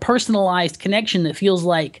more personalized connection that feels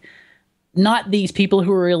like not these people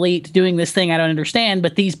who are elite doing this thing I don't understand,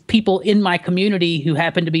 but these people in my community who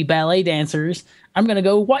happen to be ballet dancers, I'm going to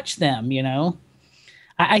go watch them,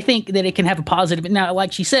 I think that it can have a positive. Now,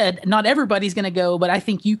 like she said, not everybody's going to go, but I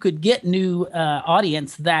think you could get new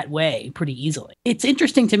audience that way pretty easily. It's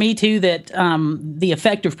interesting to me, too, that the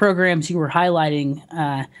effective programs you were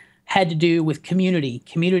highlighting had to do with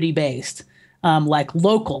community-based, like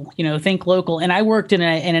local, think local. And I worked in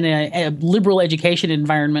a liberal education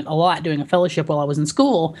environment a lot doing a fellowship while I was in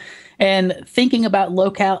school. And thinking about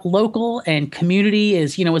local and community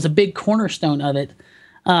was a big cornerstone of it.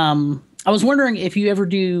 I was wondering if you ever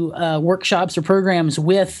do workshops or programs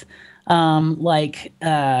with,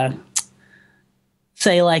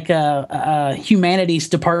 humanities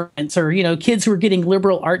departments or kids who are getting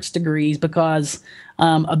liberal arts degrees, because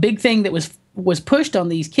a big thing that was pushed on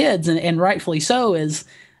these kids, and rightfully so, is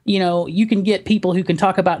you can get people who can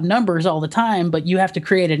talk about numbers all the time, but you have to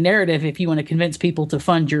create a narrative if you want to convince people to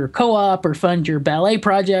fund your co-op or fund your ballet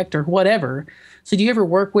project or whatever. So do you ever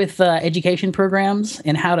work with education programs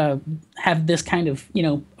and how to have this kind of,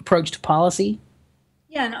 approach to policy?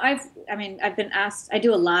 Yeah, no, I've been asked, I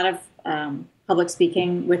do a lot of public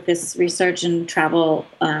speaking with this research and travel.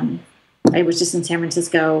 I was just in San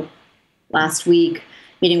Francisco last week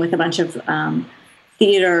meeting with a bunch of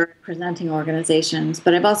theater presenting organizations,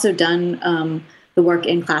 but I've also done the work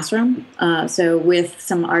in classroom. So with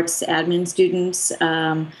some arts admin students,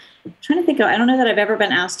 trying to think of, I don't know that I've ever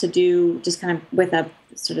been asked to do just kind of with a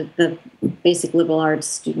sort of the basic liberal arts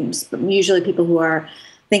students, but usually people who are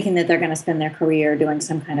thinking that they're going to spend their career doing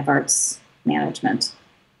some kind of arts management.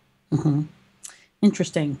 Mm-hmm.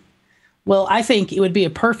 Interesting. Well, I think it would be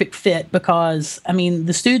a perfect fit because,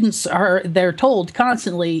 the students they're told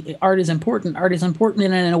constantly art is important,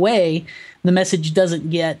 and in a way, the message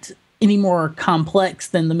doesn't get any more complex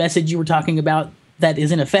than the message you were talking about that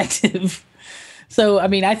is ineffective. So,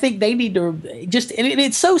 I think they need to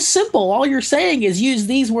it's so simple. All you're saying is use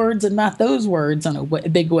these words and not those words in a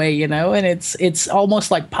big way, and it's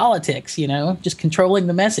almost like politics, just controlling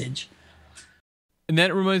the message. And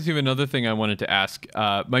that reminds me of another thing I wanted to ask.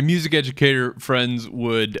 My music educator friends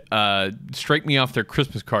would strike me off their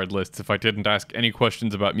Christmas card lists if I didn't ask any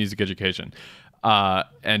questions about music education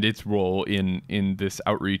and its role in this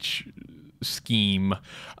outreach scheme.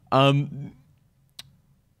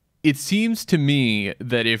 It seems to me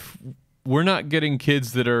that if we're not getting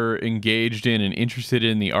kids that are engaged in and interested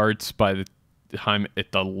in the arts by the time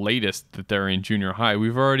at the latest that they're in junior high,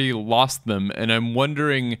 we've already lost them. And I'm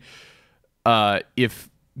wondering if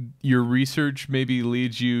your research maybe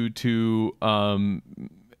leads you to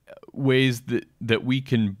ways that we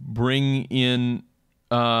can bring in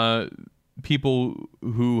people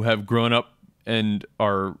who have grown up and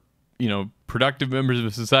are productive members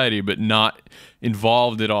of society, but not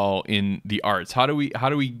involved at all in the arts. How do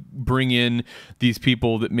we bring in these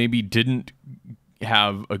people that maybe didn't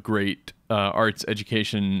have a great arts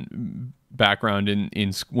education background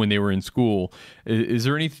in when they were in school? Is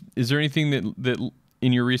there anything that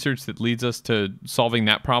in your research that leads us to solving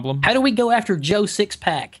that problem? How do we go after Joe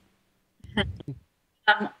Sixpack?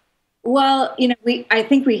 Well, I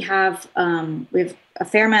think we have a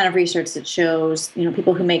fair amount of research that shows,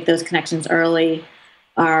 people who make those connections early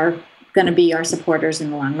are going to be our supporters in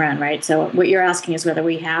the long run, right? So what you're asking is whether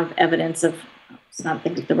we have evidence of, it's not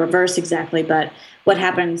the reverse exactly, but what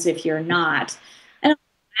happens if you're not. And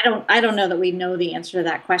I don't know that we know the answer to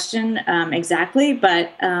that question exactly,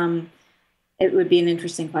 but it would be an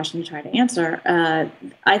interesting question to try to answer.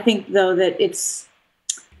 I think, though, that it's,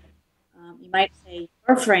 you might say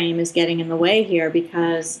your frame is getting in the way here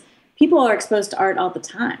because people are exposed to art all the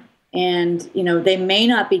time. And, they may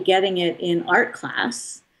not be getting it in art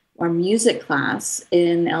class or music class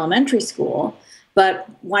in elementary school. But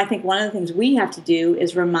I think one of the things we have to do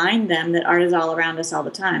is remind them that art is all around us all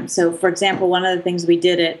the time. So, for example, one of the things we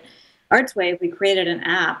did at ArtsWave, we created an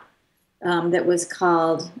app that was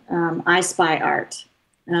called I Spy Art.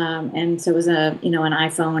 And so it was an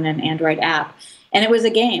iPhone and Android app. And it was a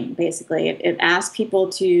game, basically. It asked people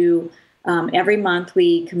to, every month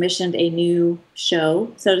we commissioned a new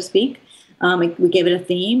show, so to speak. We gave it a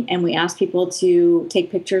theme, and we asked people to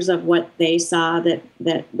take pictures of what they saw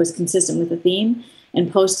that was consistent with the theme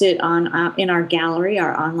and post it in our gallery,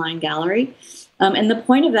 our online gallery. And the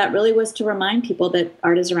point of that really was to remind people that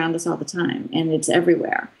art is around us all the time, and it's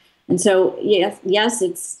everywhere. And so, yes,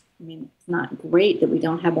 it's not great that we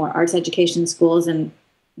don't have more arts education schools, and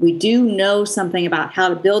we do know something about how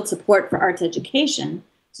to build support for arts education,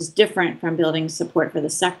 which is different from building support for the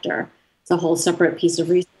sector. It's a whole separate piece of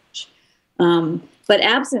research. But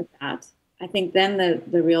absent that, I think then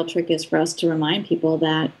the real trick is for us to remind people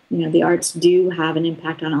that, the arts do have an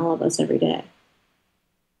impact on all of us every day.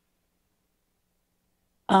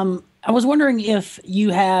 I was wondering if you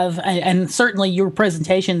have, and certainly your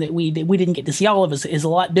presentation that we didn't get to see all of is a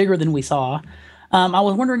lot bigger than we saw. I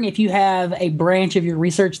was wondering if you have a branch of your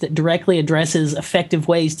research that directly addresses effective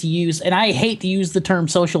ways to use, and I hate to use the term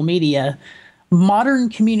social media, modern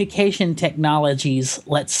communication technologies,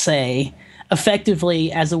 let's say,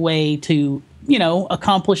 effectively as a way to,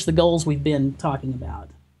 accomplish the goals we've been talking about.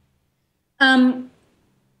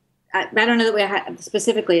 I don't know that we had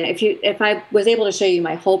specifically. If I was able to show you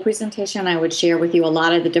my whole presentation, I would share with you a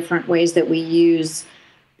lot of the different ways that we use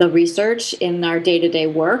the research in our day-to-day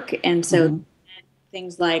work. And so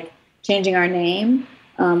things like changing our name,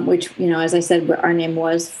 which, as I said, our name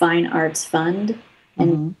was Fine Arts Fund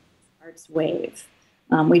and Arts Wave.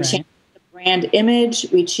 We changed the brand image.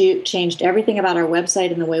 We changed everything about our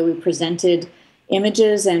website and the way we presented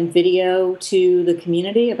images and video to the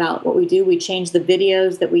community about what we do. We changed the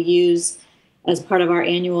videos that we use as part of our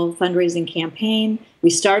annual fundraising campaign. We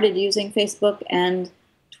started using Facebook and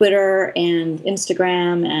Twitter and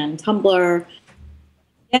Instagram and Tumblr,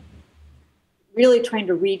 really trying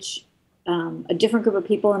to reach a different group of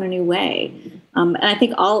people in a new way. And I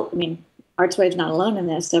think ArtsWave's not alone in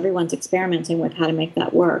this. Everyone's experimenting with how to make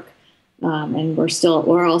that work. And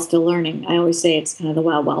we're all still learning. I always say it's kind of the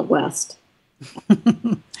wild, wild west.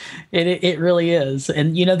 It really is.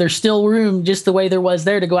 And, there's still room, just the way there was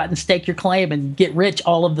there, to go out and stake your claim and get rich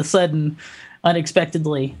all of a sudden,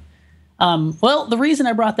 unexpectedly. Well, the reason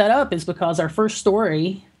I brought that up is because our first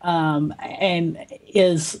story and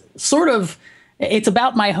is sort of, it's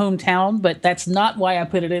about my hometown, but that's not why I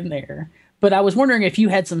put it in there. But I was wondering if you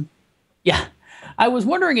had I was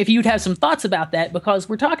wondering if you'd have some thoughts about that, because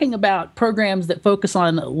we're talking about programs that focus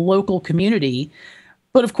on local community.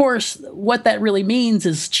 But of course, what that really means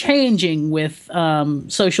is changing with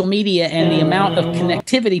social media and the amount of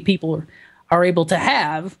connectivity people are able to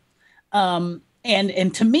have. And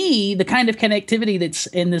to me, the kind of connectivity that's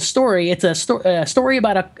in this story, it's a story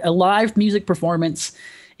about a live music performance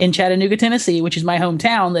in Chattanooga, Tennessee, which is my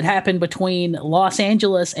hometown, that happened between Los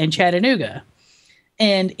Angeles and Chattanooga.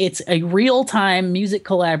 And it's a real-time music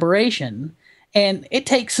collaboration. And it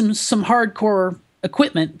takes some hardcore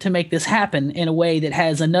equipment to make this happen in a way that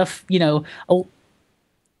has enough,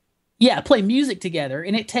 play music together.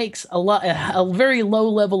 And it takes a very low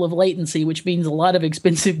level of latency, which means a lot of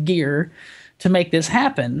expensive gear to make this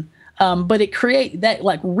happen. But it creates that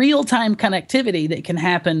real-time connectivity that can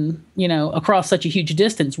happen, across such a huge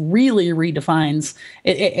distance, really redefines,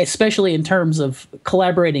 especially in terms of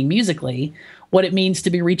collaborating musically, what it means to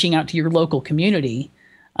be reaching out to your local community.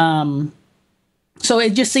 So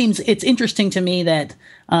it just seems, it's interesting to me that,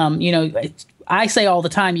 I say all the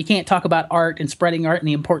time, you can't talk about art and spreading art and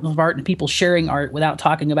the importance of art and people sharing art without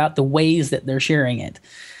talking about the ways that they're sharing it.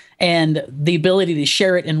 And the ability to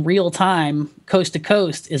share it in real time, coast to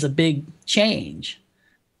coast, is a big change.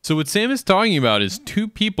 So what Sam is talking about is two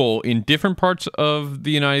people in different parts of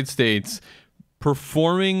the United States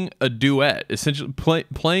performing a duet, essentially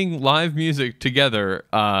playing live music together.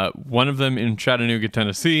 One of them in Chattanooga,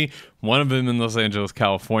 Tennessee, one of them in Los Angeles,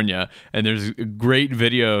 California. And there's a great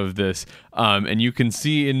video of this. And you can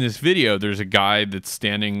see in this video, there's a guy that's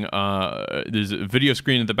standing, there's a video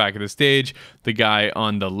screen at the back of the stage. The guy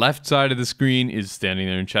on the left side of the screen is standing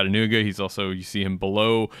there in Chattanooga. He's also, you see him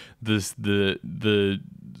below the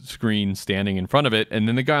screen standing in front of it. And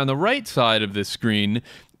then the guy on the right side of this screen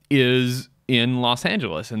is in Los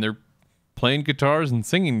Angeles, and they're playing guitars and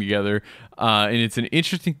singing together. And it's an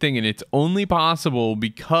interesting thing, and it's only possible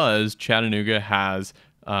because Chattanooga has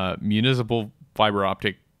municipal fiber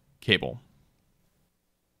optic cable.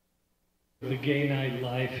 The gay night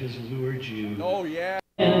life has lured you. Oh, yeah.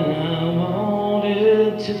 And I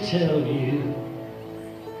wanted to tell you.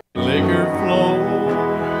 Liquor flow,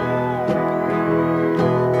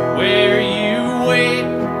 where you wait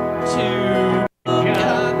to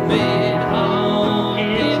commit on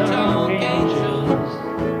interrogations.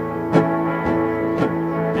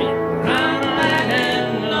 I'm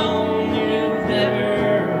lying alone, you'll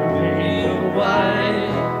never be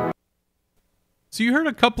wise. So you heard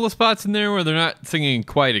a couple of spots in there where they're not singing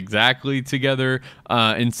quite exactly together,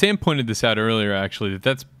 and Sam pointed this out earlier, actually,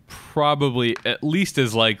 that's probably at least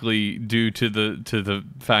as likely due to the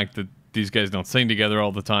fact that these guys don't sing together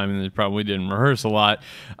all the time, and they probably didn't rehearse a lot,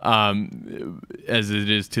 as it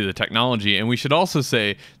is to the technology. And we should also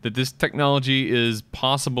say that this technology is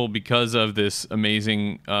possible because of this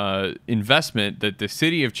amazing investment that the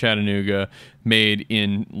city of Chattanooga made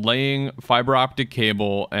in laying fiber optic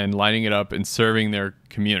cable and lighting it up and serving their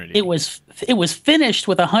community. It was finished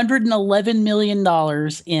with $111 million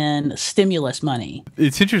in stimulus money.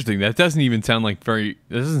 It's interesting. That doesn't sound like very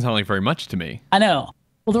much to me. I know.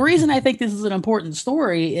 Well, the reason I think this is an important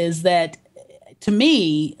story is that, to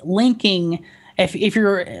me, linking, if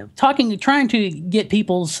you're trying to get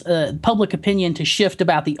people's public opinion to shift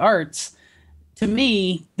about the arts, to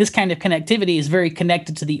me, this kind of connectivity is very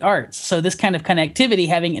connected to the arts. So this kind of connectivity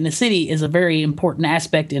having in a city is a very important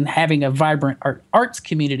aspect in having a vibrant arts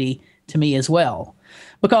community to me as well.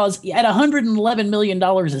 Because at $111 million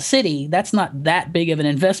a city, that's not that big of an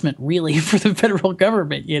investment really for the federal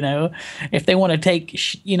government, if they want to take,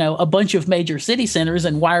 a bunch of major city centers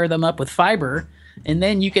and wire them up with fiber, and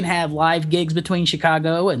then you can have live gigs between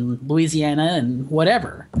Chicago and Louisiana and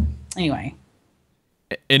whatever. Anyway.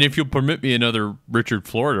 And if you'll permit me another Richard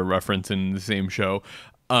Florida reference in the same show,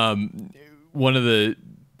 one of the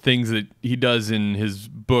things that he does in his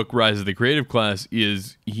book, Rise of the Creative Class,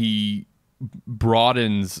 is he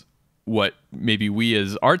broadens what maybe we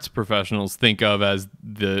as arts professionals think of as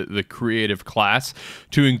the creative class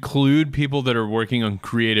to include people that are working on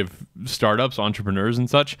creative startups, entrepreneurs and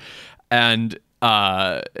such, and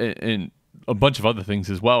a bunch of other things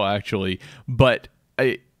as well, actually. But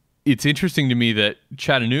it's interesting to me that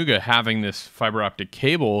Chattanooga having this fiber optic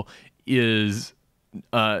cable is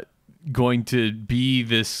going to be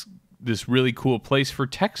this really cool place for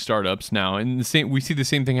tech startups now. And we see the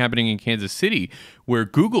same thing happening in Kansas City, where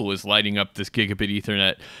Google is lighting up this gigabit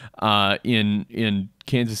Ethernet. In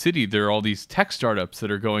Kansas City, there are all these tech startups that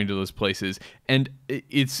are going to those places, and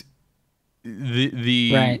it's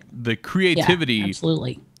the creativity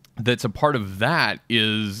absolutely that's a part of that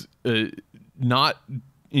is not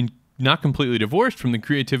completely divorced from the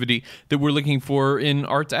creativity that we're looking for in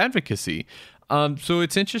arts advocacy. So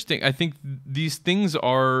it's interesting. I think these things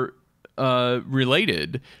are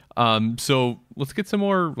related. So let's get some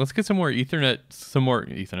more Ethernet, some more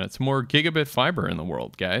gigabit fiber in the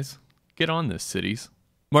world, guys. Get on this, cities.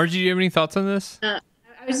 Margie, do you have any thoughts on this? I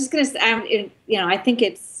was just going to say, I think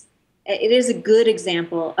it is a good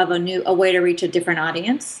example of a way to reach a different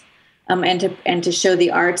audience, and to show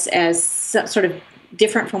the arts as sort of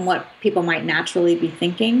different from what people might naturally be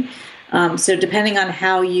thinking. So depending on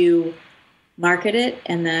how you market it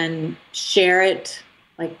and then share it,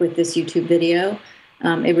 like with this YouTube video,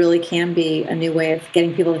 it really can be a new way of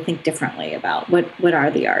getting people to think differently about what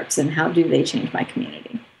are the arts and how do they change my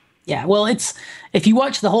community. Yeah, well, if you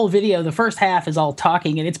watch the whole video, the first half is all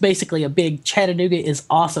talking, and it's basically a big Chattanooga is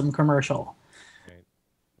awesome commercial. Right.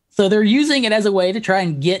 So they're using it as a way to try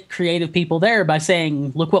and get creative people there by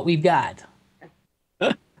saying, look what we've got.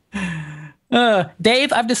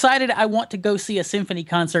 Dave, I've decided I want to go see a symphony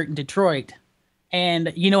concert in Detroit.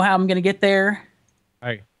 And you know how I'm going to get there?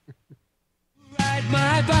 Hi. Ride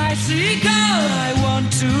my bicycle. I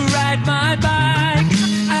want to ride my bike.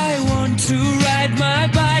 I want to ride my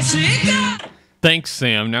bicycle. Thanks,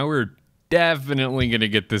 Sam. Now we're definitely going to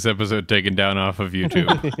get this episode taken down off of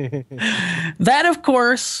YouTube. That, of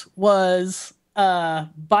course, was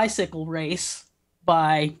Bicycle Race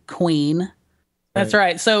by Queen. That's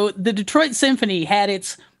right. So the Detroit Symphony had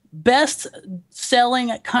its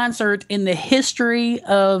best-selling concert in the history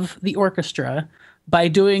of the orchestra by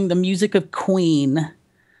doing the music of Queen.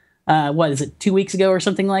 What is it, 2 weeks ago or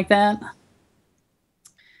something like that?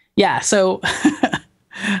 Yeah, so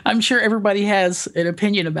I'm sure everybody has an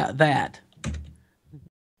opinion about that.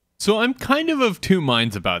 So I'm kind of two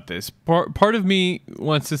minds about this. Part of me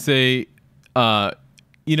wants to say,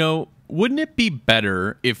 wouldn't it be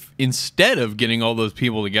better if instead of getting all those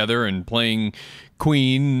people together and playing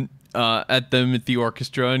Queen at the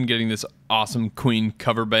orchestra and getting this awesome Queen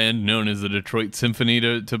cover band known as the Detroit Symphony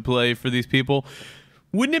to play for these people,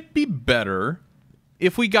 wouldn't it be better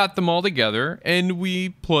if we got them all together and we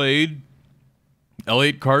played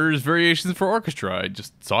Elliott Carter's Variations for Orchestra? I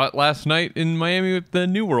just saw it last night in Miami with the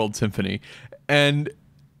New World Symphony. And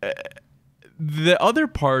the other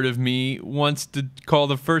part of me wants to call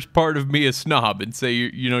the first part of me a snob and say,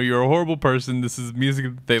 you're a horrible person. This is music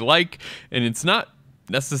that they like, and it's not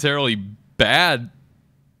necessarily bad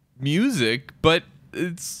music, but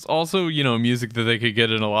it's also, music that they could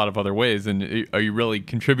get in a lot of other ways. And are you really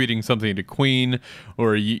contributing something to Queen,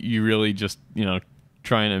 or are you really just,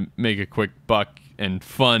 trying to make a quick buck and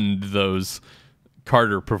fund those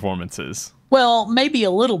Carter performances? Well, maybe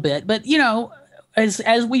a little bit, but,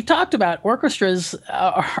 as we've talked about, orchestras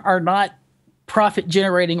are not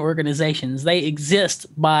profit-generating organizations. They exist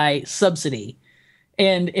by subsidy.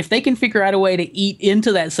 And if they can figure out a way to eat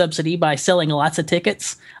into that subsidy by selling lots of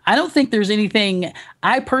tickets, I don't think there's anything.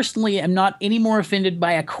 I personally am not any more offended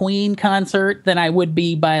by a Queen concert than I would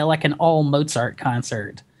be by like an all Mozart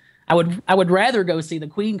concert. I would rather go see the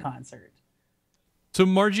Queen concert. So,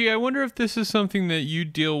 Margie, I wonder if this is something that you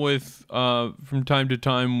deal with from time to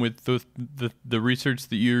time with the research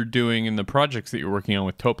that you're doing and the projects that you're working on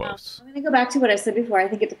with Topos. I'm going to go back to what I said before. I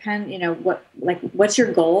think it depends, what's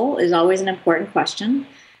your goal is always an important question.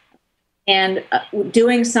 And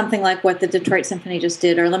doing something like what the Detroit Symphony just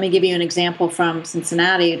did, or let me give you an example from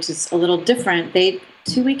Cincinnati, which is a little different.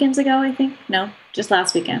 2 weekends ago, I think, no, just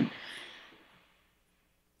last weekend,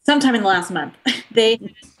 sometime in the last month, they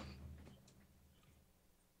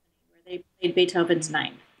played Beethoven's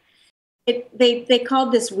Ninth. They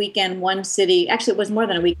called this weekend One City. Actually, it was more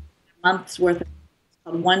than a week, a month's worth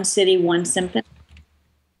of One City, One Symphony.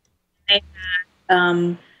 They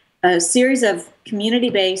had a series of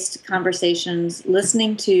community-based conversations,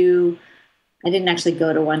 listening to. I didn't actually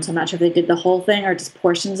go to one, so I'm not sure if they did the whole thing or just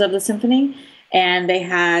portions of the symphony. And they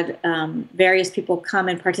had various people come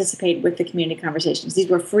and participate with the community conversations. These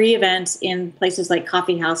were free events in places like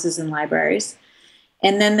coffee houses and libraries.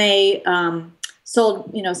 And then they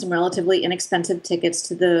sold, some relatively inexpensive tickets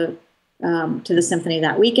to the symphony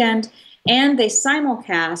that weekend, and they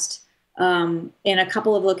simulcast in a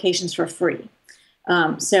couple of locations for free.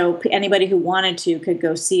 So anybody who wanted to could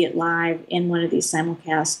go see it live in one of these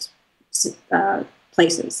simulcast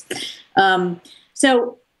places.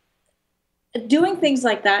 So doing things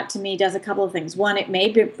like that to me does a couple of things. One, it may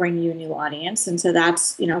bring you a new audience. And so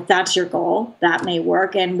that's, if that's your goal, that may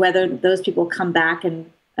work. And whether those people come back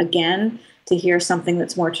and again to hear something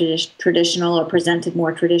that's more traditional or presented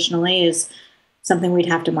more traditionally is something we'd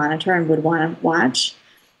have to monitor and would want to watch.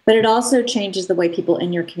 But it also changes the way people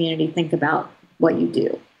in your community think about what you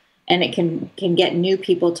do. And it can get new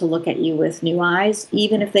people to look at you with new eyes,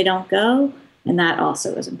 even if they don't go. And that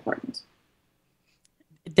also is important.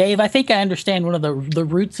 Dave, I think I understand one of the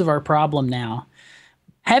roots of our problem now.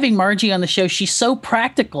 Having Margie on the show, she's so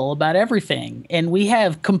practical about everything. And we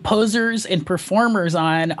have composers and performers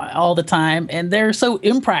on all the time, and they're so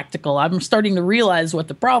impractical. I'm starting to realize what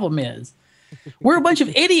the problem is. We're a bunch of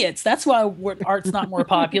idiots. That's why art's not more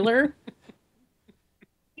popular.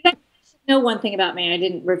 You know one thing about me I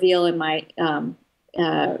didn't reveal in my,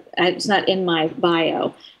 it's not in my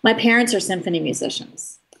bio. My parents are symphony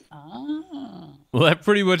musicians. Well, that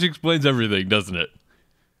pretty much explains everything, doesn't it?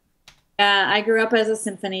 I grew up as a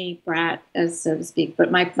symphony brat, so to speak.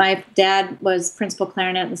 But my dad was principal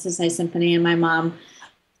clarinet in the Cincinnati Symphony, and my mom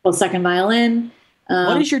was second violin.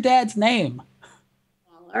 What is your dad's name?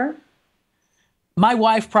 Waller. My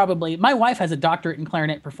wife has a doctorate in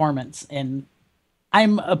clarinet performance, and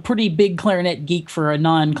I'm a pretty big clarinet geek for a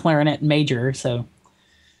non-clarinet major. So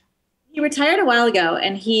he retired a while ago,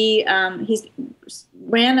 and he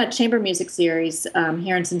ran a chamber music series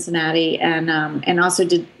here in Cincinnati, and also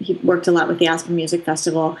he worked a lot with the Aspen Music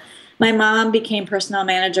Festival. My mom became personnel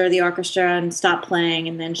manager of the orchestra and stopped playing,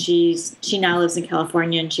 and then she now lives in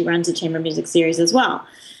California, and she runs a chamber music series as well.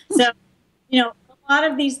 So, a lot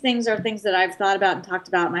of these things are things that I've thought about and talked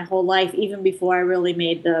about my whole life, even before I really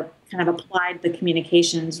made applied the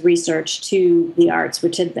communications research to the arts,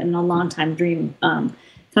 which had been a long time dream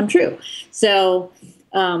come true. So,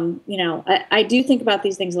 I do think about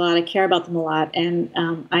these things a lot. I care about them a lot. And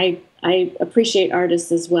I appreciate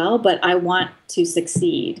artists as well, but I want to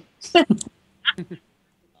succeed. I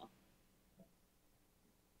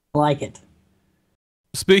like it.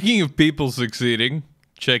 Speaking of people succeeding,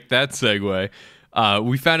 check that segue.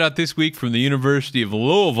 We found out this week from the University of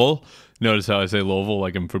Louisville. Notice how I say Louisville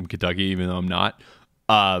like I'm from Kentucky, even though I'm not.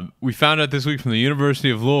 We found out this week from the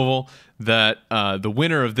University of Louisville that the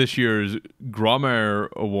winner of this year's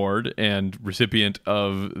Grawemeyer Award and recipient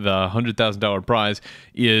of the $100,000 prize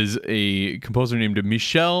is a composer named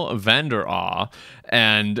Michel van der Aa.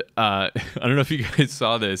 And I don't know if you guys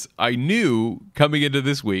saw this. I knew coming into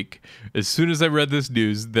this week, as soon as I read this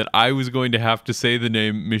news, that I was going to have to say the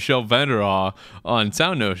name Michel van der Aa on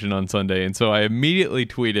SoundNotion on Sunday. And so I immediately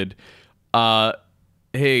tweeted,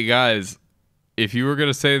 hey guys, if you were going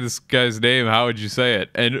to say this guy's name, how would you say it?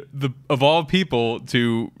 And of all people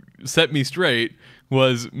to set me straight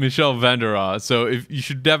was Michel van der Aa. So you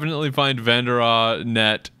should definitely find van der Aa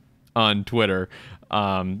net on Twitter.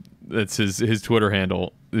 That's his Twitter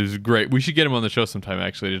handle. It was great. We should get him on the show sometime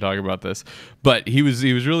actually to talk about this. But he was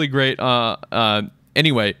really great.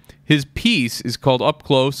 Anyway, his piece is called Up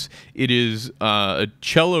Close. It is a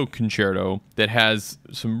cello concerto that has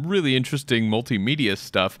some really interesting multimedia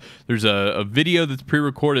stuff. There's a video that's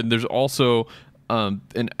pre-recorded. There's also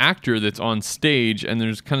an actor that's on stage, and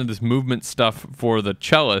there's kind of this movement stuff for the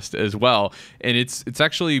cellist as well. And it's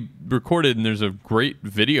actually recorded, and there's a great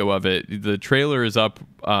video of it. The trailer is up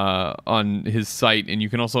on his site, and you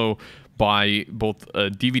can also buy both a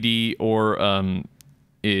DVD or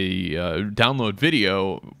download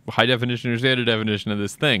video, high definition or standard definition of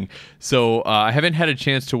this thing. So I haven't had a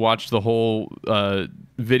chance to watch the whole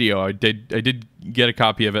video. I did get a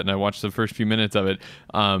copy of it, and I watched the first few minutes of it.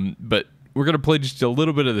 But we're gonna play just a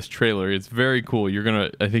little bit of this trailer. It's very cool.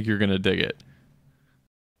 I think you're gonna dig it.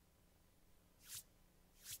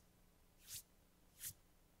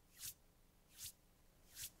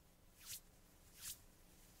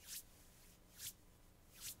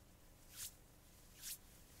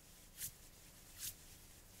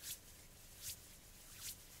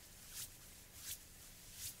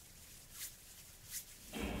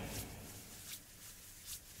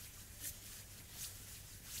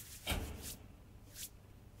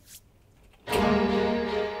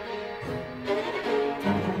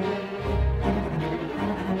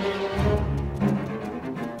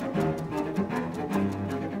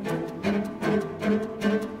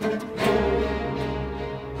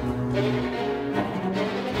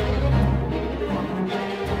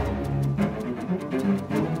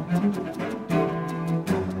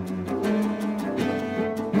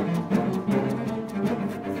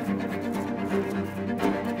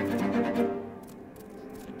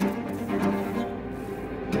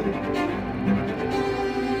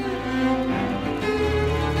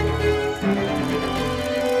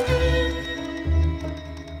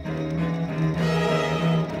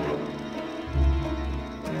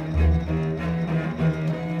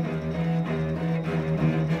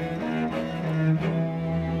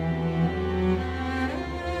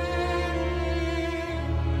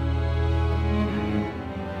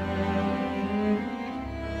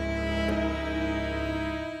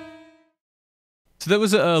 So that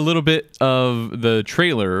was a little bit of the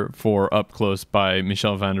trailer for Up Close by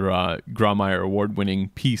Michel van der Grawemeyer award-winning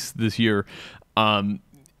piece this year.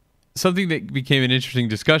 Something that became an interesting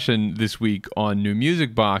discussion this week on New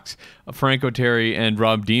Music Box, Franco Terry and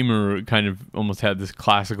Rob Deemer kind of almost had this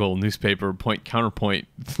classical newspaper point-counterpoint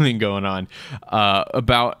thing going on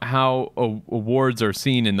about how awards are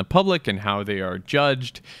seen in the public and how they are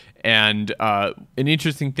judged. And an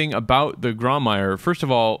interesting thing about the Grawemeyer, first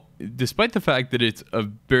of all, despite the fact that it's a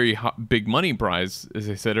very big money prize, as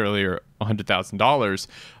I said earlier, $100,000,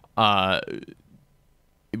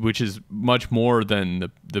 which is much more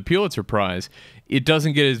than the Pulitzer Prize, it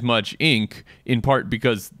doesn't get as much ink, in part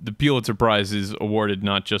because the Pulitzer Prize is awarded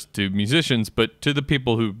not just to musicians, but to the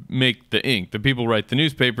people who make the ink. The people who write the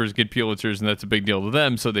newspapers get Pulitzers, and that's a big deal to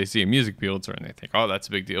them, so they see a music Pulitzer, and they think, oh, that's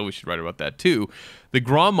a big deal, we should write about that too. The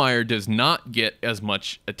Grawemeyer does not get as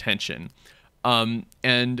much attention.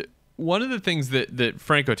 And one of the things that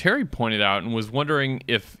Franco Terry pointed out and was wondering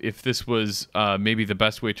if this was maybe the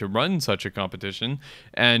best way to run such a competition,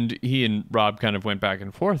 and he and Rob kind of went back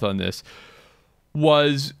and forth on this,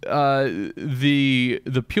 was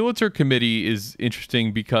the Pulitzer Committee is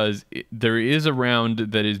interesting because there is a round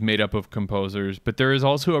that is made up of composers, but there is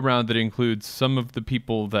also a round that includes some of the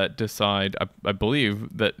people that decide, I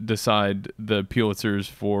believe, that decide the Pulitzers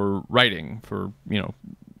for writing, for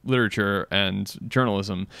literature and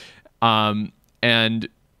journalism. And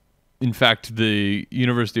in fact, the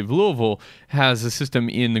University of Louisville has a system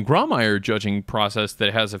in the Grawemeyer judging process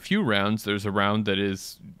that has a few rounds. There's a round that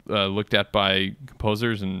is looked at by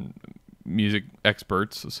composers and music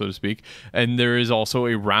experts, so to speak. And there is also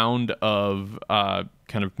a round of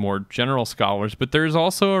kind of more general scholars, but there's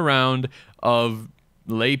also a round of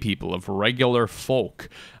lay people, of regular folk.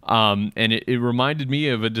 And it reminded me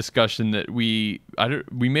of a discussion that we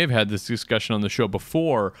may have had this discussion on the show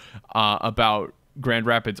before about Grand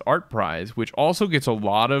Rapids Art Prize, which also gets a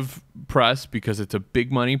lot of press because it's a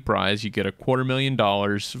big money prize. You get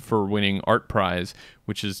 $250,000 for winning Art Prize,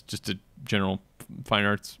 which is just a general fine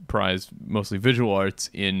arts prize, mostly visual arts,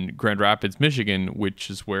 in Grand Rapids, Michigan, which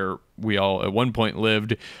is where we all at one point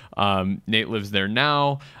lived. Nate lives there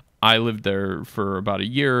now. I lived there for about a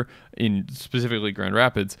year, in specifically Grand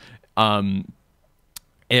Rapids.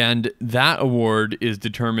 And that award is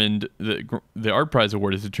determined, the Art Prize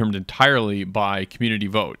award is determined entirely by community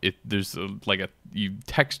vote. There's you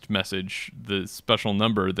text message the special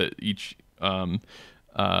number that each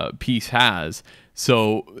piece has.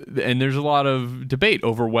 So, and there's a lot of debate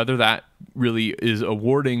over whether that really is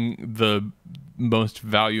awarding the most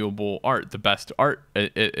valuable art, the best art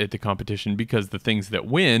at the competition, because the things that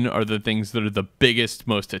win are the things that are the biggest,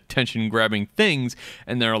 most attention-grabbing things,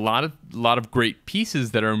 and there are a lot of great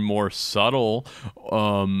pieces that are more subtle,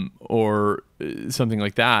 or something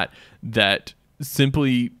like that, that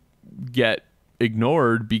simply get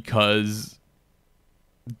ignored because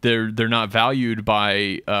they're not valued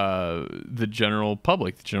by the general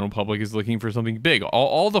public. The general public is looking for something big.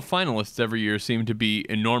 All the finalists every year seem to be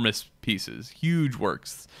enormous pieces, huge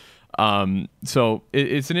works. So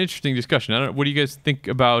it's an interesting discussion. I don't. What do you guys think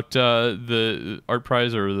about the Art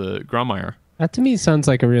Prize or the Grawemeyer? That to me sounds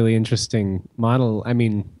like a really interesting model. I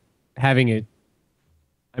mean, having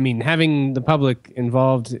the public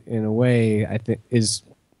involved in a way, I think is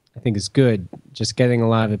good. Just getting a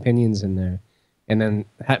lot of opinions in there, and then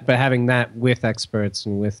but having that with experts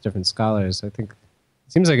and with different scholars, I think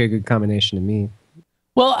it seems like a good combination to me.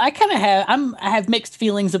 Well, I kind of have mixed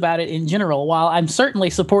feelings about it in general. While I'm certainly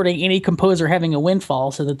supporting any composer having a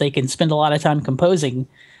windfall so that they can spend a lot of time composing,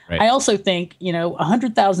 right. I also think,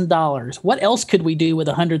 $100,000. What else could we do with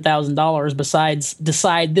 $100,000 besides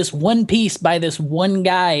decide this one piece by this one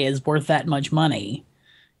guy is worth that much money?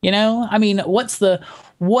 I mean, what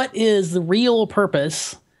is the real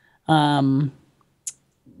purpose by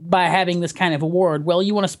having this kind of award? Well,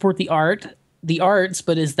 you want to support the arts,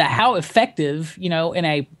 but how effective, in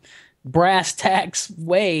a brass tacks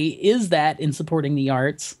way is that in supporting the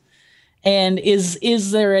arts? And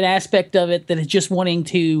is there an aspect of it that is just wanting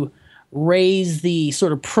to raise the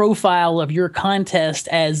sort of profile of your contest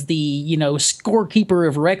as the, scorekeeper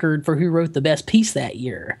of record for who wrote the best piece that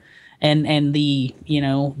year? And the,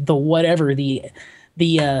 the whatever, the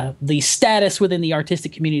status within the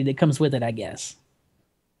artistic community that comes with it, I guess.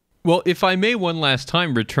 Well, if I may one last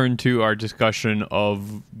time return to our discussion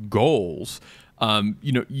of goals,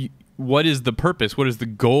 what is the purpose? What is the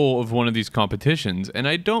goal of one of these competitions? And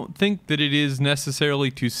I don't think that it is necessarily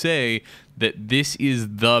to say that this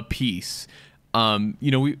is the piece.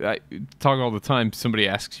 I talk all the time. Somebody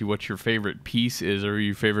asks you what your favorite piece is or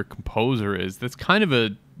your favorite composer is. That's kind of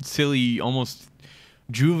a silly, almost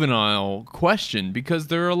juvenile question, because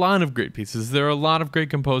there are a lot of great pieces. There are a lot of great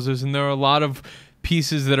composers, and there are a lot of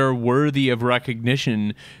pieces that are worthy of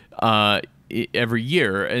recognition every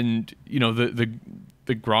year. And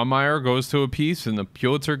the Grawemeyer goes to a piece, and the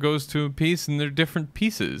Pulitzer goes to a piece, and they're different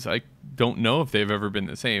pieces. I don't know if they've ever been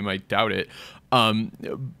the same. I doubt it.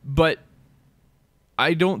 But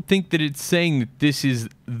I don't think that it's saying that this is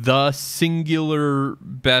the singular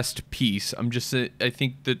best piece. I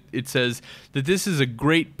think that it says that this is a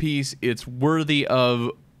great piece. It's worthy of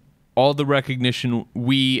all the recognition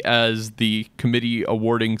we as the committee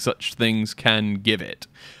awarding such things can give it.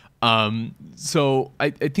 So I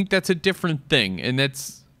think that's a different thing. And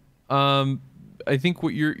that's, I think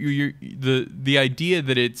what the idea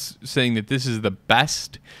that it's saying that this is the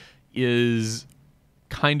best is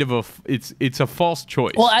kind of it's a false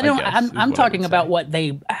choice. Well, I'm talking about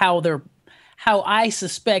how I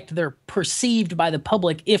suspect they're perceived by the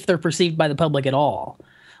public, if they're perceived by the public at all.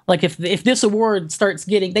 Like if this award starts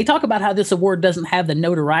getting, they talk about how this award doesn't have the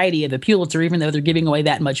notoriety of the Pulitzer, even though they're giving away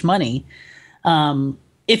that much money.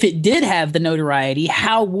 If it did have the notoriety,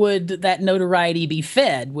 how would that notoriety be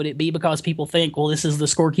fed? Would it be because people think, well, this is the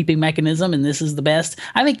scorekeeping mechanism and this is the best?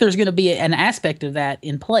 I think there's going to be an aspect of that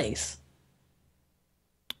in place.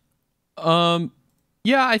 Yeah,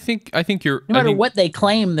 I think you're. No matter what they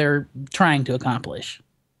claim they're trying to accomplish.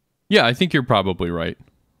 Yeah, I think you're probably right.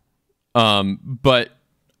 But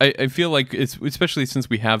I feel like it's, especially since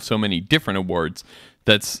we have so many different awards,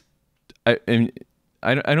 I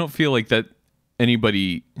don't feel like that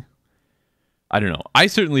anybody. I don't know. I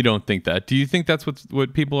certainly don't think that. Do you think that's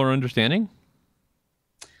what people are understanding?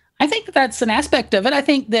 I think that's an aspect of it. I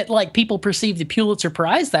think that people perceive the Pulitzer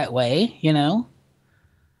Prize that way, And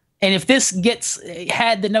if this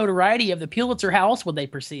had the notoriety of the Pulitzer, how else would they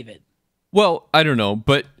perceive it? Well, I don't know,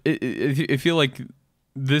 but I feel like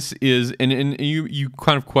this is, and you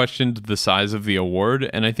kind of questioned the size of the award,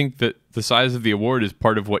 and I think that the size of the award is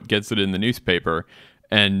part of what gets it in the newspaper,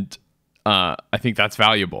 and I think that's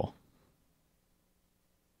valuable.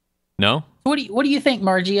 No? What do you think,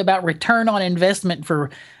 Margie, about return on investment for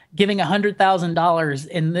giving $100,000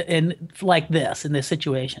 in this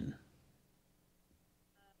situation?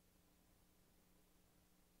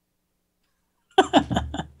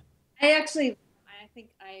 I think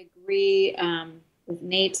I agree with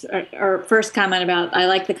Nate's or first comment about I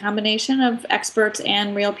like the combination of experts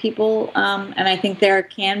and real people, and I think there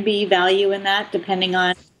can be value in that depending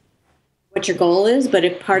on what your goal is. But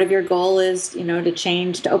if part of your goal is to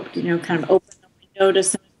change, to open, kind of open the window to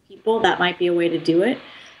some people, that might be a way to do it.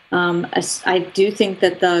 I do think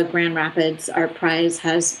that the Grand Rapids Art Prize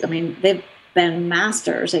they've been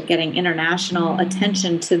masters at getting international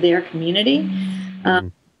attention to their community.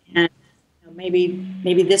 And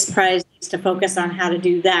maybe this prize needs to focus on how to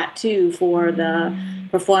do that too for the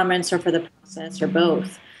performance or for the process or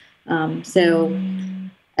both. So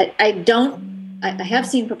I don't I have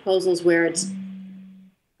seen proposals where it's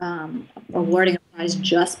awarding a prize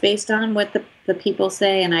just based on what the people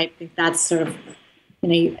say, and I think that's sort of,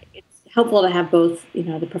 it's helpful to have both,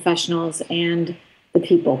 the professionals and the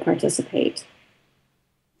people participate.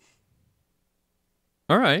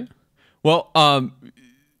 All right. Well,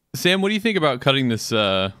 Sam, what do you think about cutting this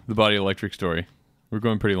the Body Electric story? We're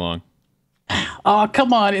going pretty long. Oh,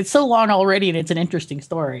 come on. It's so long already, and it's an interesting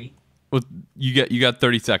story. Well, you got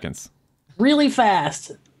 30 seconds. Really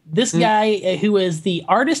fast. This guy who is the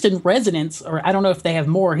artist in residence, or I don't know if they have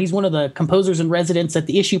more, he's one of the composers in residence at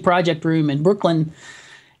the Issue Project Room in Brooklyn,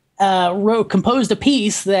 composed a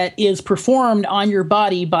piece that is performed on your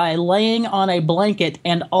body by laying on a blanket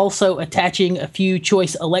and also attaching a few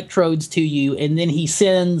choice electrodes to you. And then he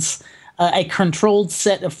sends a controlled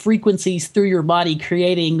set of frequencies through your body,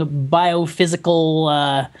 creating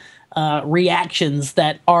biophysical reactions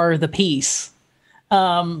that are the piece.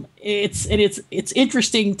 It's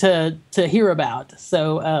interesting to hear about.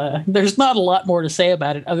 So there's not a lot more to say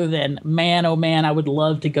about it other than, man, oh man, I would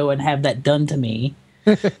love to go and have that done to me.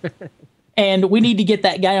 And we need to get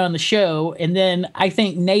that guy on the show. And then I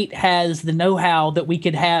think Nate has the know-how that we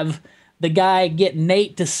could have the guy get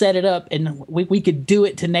Nate to set it up, and we could do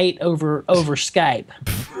it to Nate over Skype.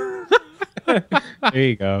 There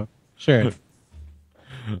you go. Sure.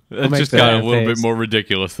 It's just got a little bit more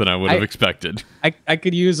ridiculous than I would have expected. I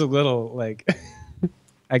could use a little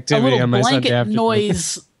activity on my Sunday afternoon.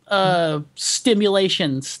 Noise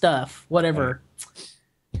stimulation stuff, whatever.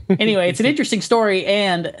 Anyway, it's an interesting story,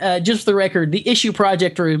 and just for the record, the Issue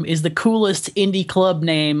Project Room is the coolest indie club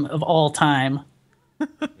name of all time.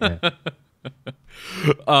 Yeah.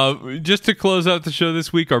 Just to close out the show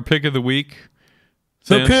this week, our pick of the week.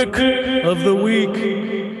 The pick of the week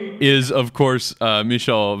is, of course,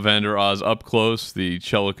 Michel van der Oz Up Close, the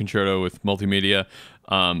cello concerto with multimedia.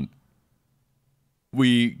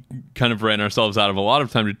 We kind of ran ourselves out of a lot of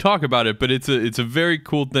time to talk about it, but it's a very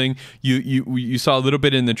cool thing. You saw a little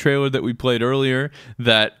bit in the trailer that we played earlier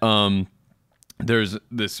that there's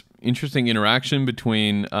this interesting interaction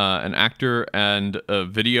between an actor and a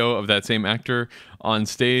video of that same actor on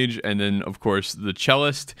stage, and then of course the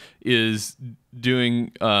cellist is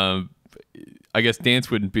doing I guess dance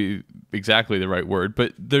wouldn't be exactly the right word,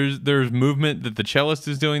 but there's movement that the cellist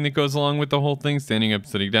is doing that goes along with the whole thing, standing up,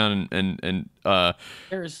 sitting down, and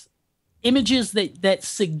there's images that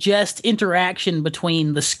suggest interaction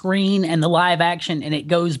between the screen and the live action, and it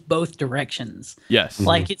goes both directions. Yes.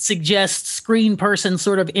 Like it suggests screen person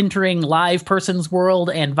sort of entering live person's world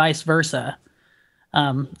and vice versa.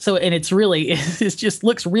 And it just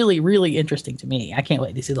looks really, really interesting to me. I can't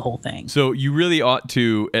wait to see the whole thing. So you really ought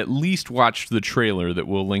to at least watch the trailer that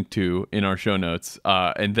we'll link to in our show notes.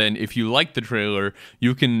 And then if you like the trailer,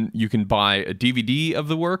 you can buy a DVD of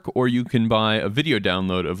the work, or you can buy a video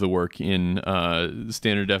download of the work in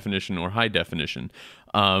standard definition or high definition.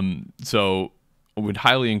 So I would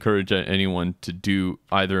highly encourage anyone to do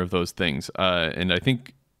either of those things. And I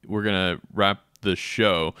think we're going to wrap the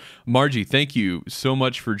show. Margy, thank you so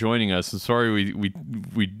much for joining us. I'm sorry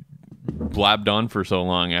we blabbed on for so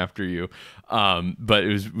long after you, but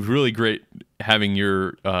it was really great having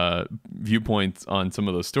your viewpoints on some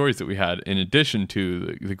of those stories that we had, in addition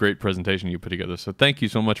to the great presentation you put together. So thank you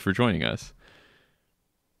so much for joining us.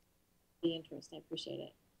 The interest, I appreciate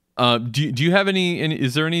it. Do you have any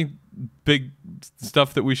is there any big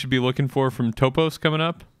stuff that we should be looking for from Topos coming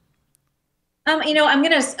up? I'm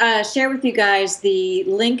going to share with you guys the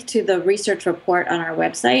link to the research report on our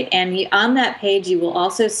website. And on that page, you will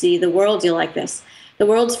also see the world's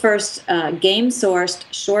first game-sourced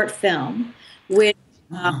short film, which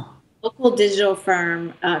a local digital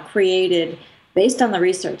firm created based on the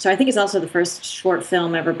research. So I think it's also the first short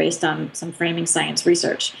film ever based on some framing science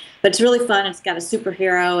research. But it's really fun. It's got a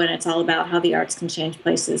superhero, and it's all about how the arts can change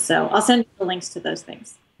places. So I'll send you the links to those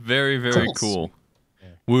things. Very, very cool.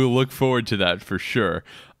 We'll look forward to that for sure.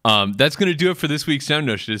 That's going to do it for this week's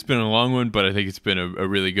SoundNotion. It's been a long one, but I think it's been a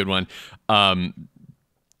really good one. To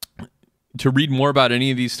read more about any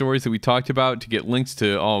of these stories that we talked about, to get links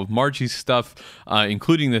to all of Margy's stuff,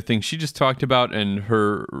 including the things she just talked about and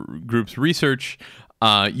her group's research,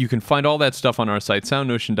 you can find all that stuff on our site,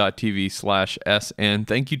 soundnotion.tv/s. And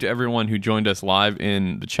thank you to everyone who joined us live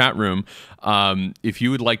in the chat room. If you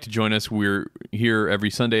would like to join us, we're here every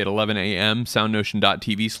Sunday at 11 a.m.,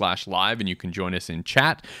 soundnotion.tv/live, and you can join us in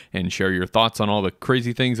chat and share your thoughts on all the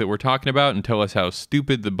crazy things that we're talking about, and tell us how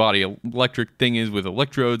stupid the Body Electric thing is with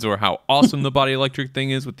electrodes, or how awesome the Body Electric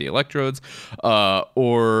thing is with the electrodes,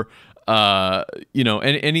 or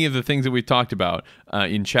any of the things that we've talked about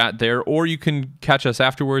in chat there, or you can catch us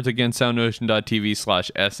afterwards. Again,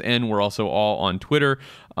 soundnotion.tv/SN. We're also all on Twitter.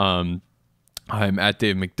 I'm at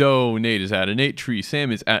Dave McDough. Nate is at Innate Tree. Sam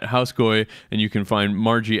is at Housegoy. And you can find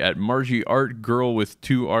Margy at Margy Art Girl with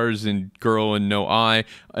 2 R's and girl and no I.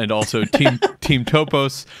 And also Team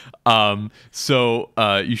Topos. So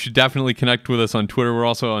you should definitely connect with us on Twitter. We're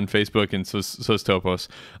also on Facebook, and so's Topos.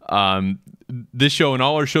 This show and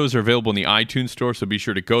all our shows are available in the iTunes store, so be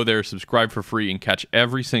sure to go there, subscribe for free, and catch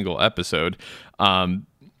every single episode.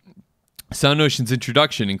 SoundNotion's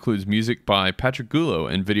introduction includes music by Patrick Gulo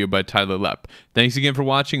and video by Tyler Lepp. Thanks again for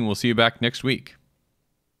watching, and we'll see you back next week.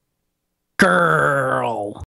 Girl.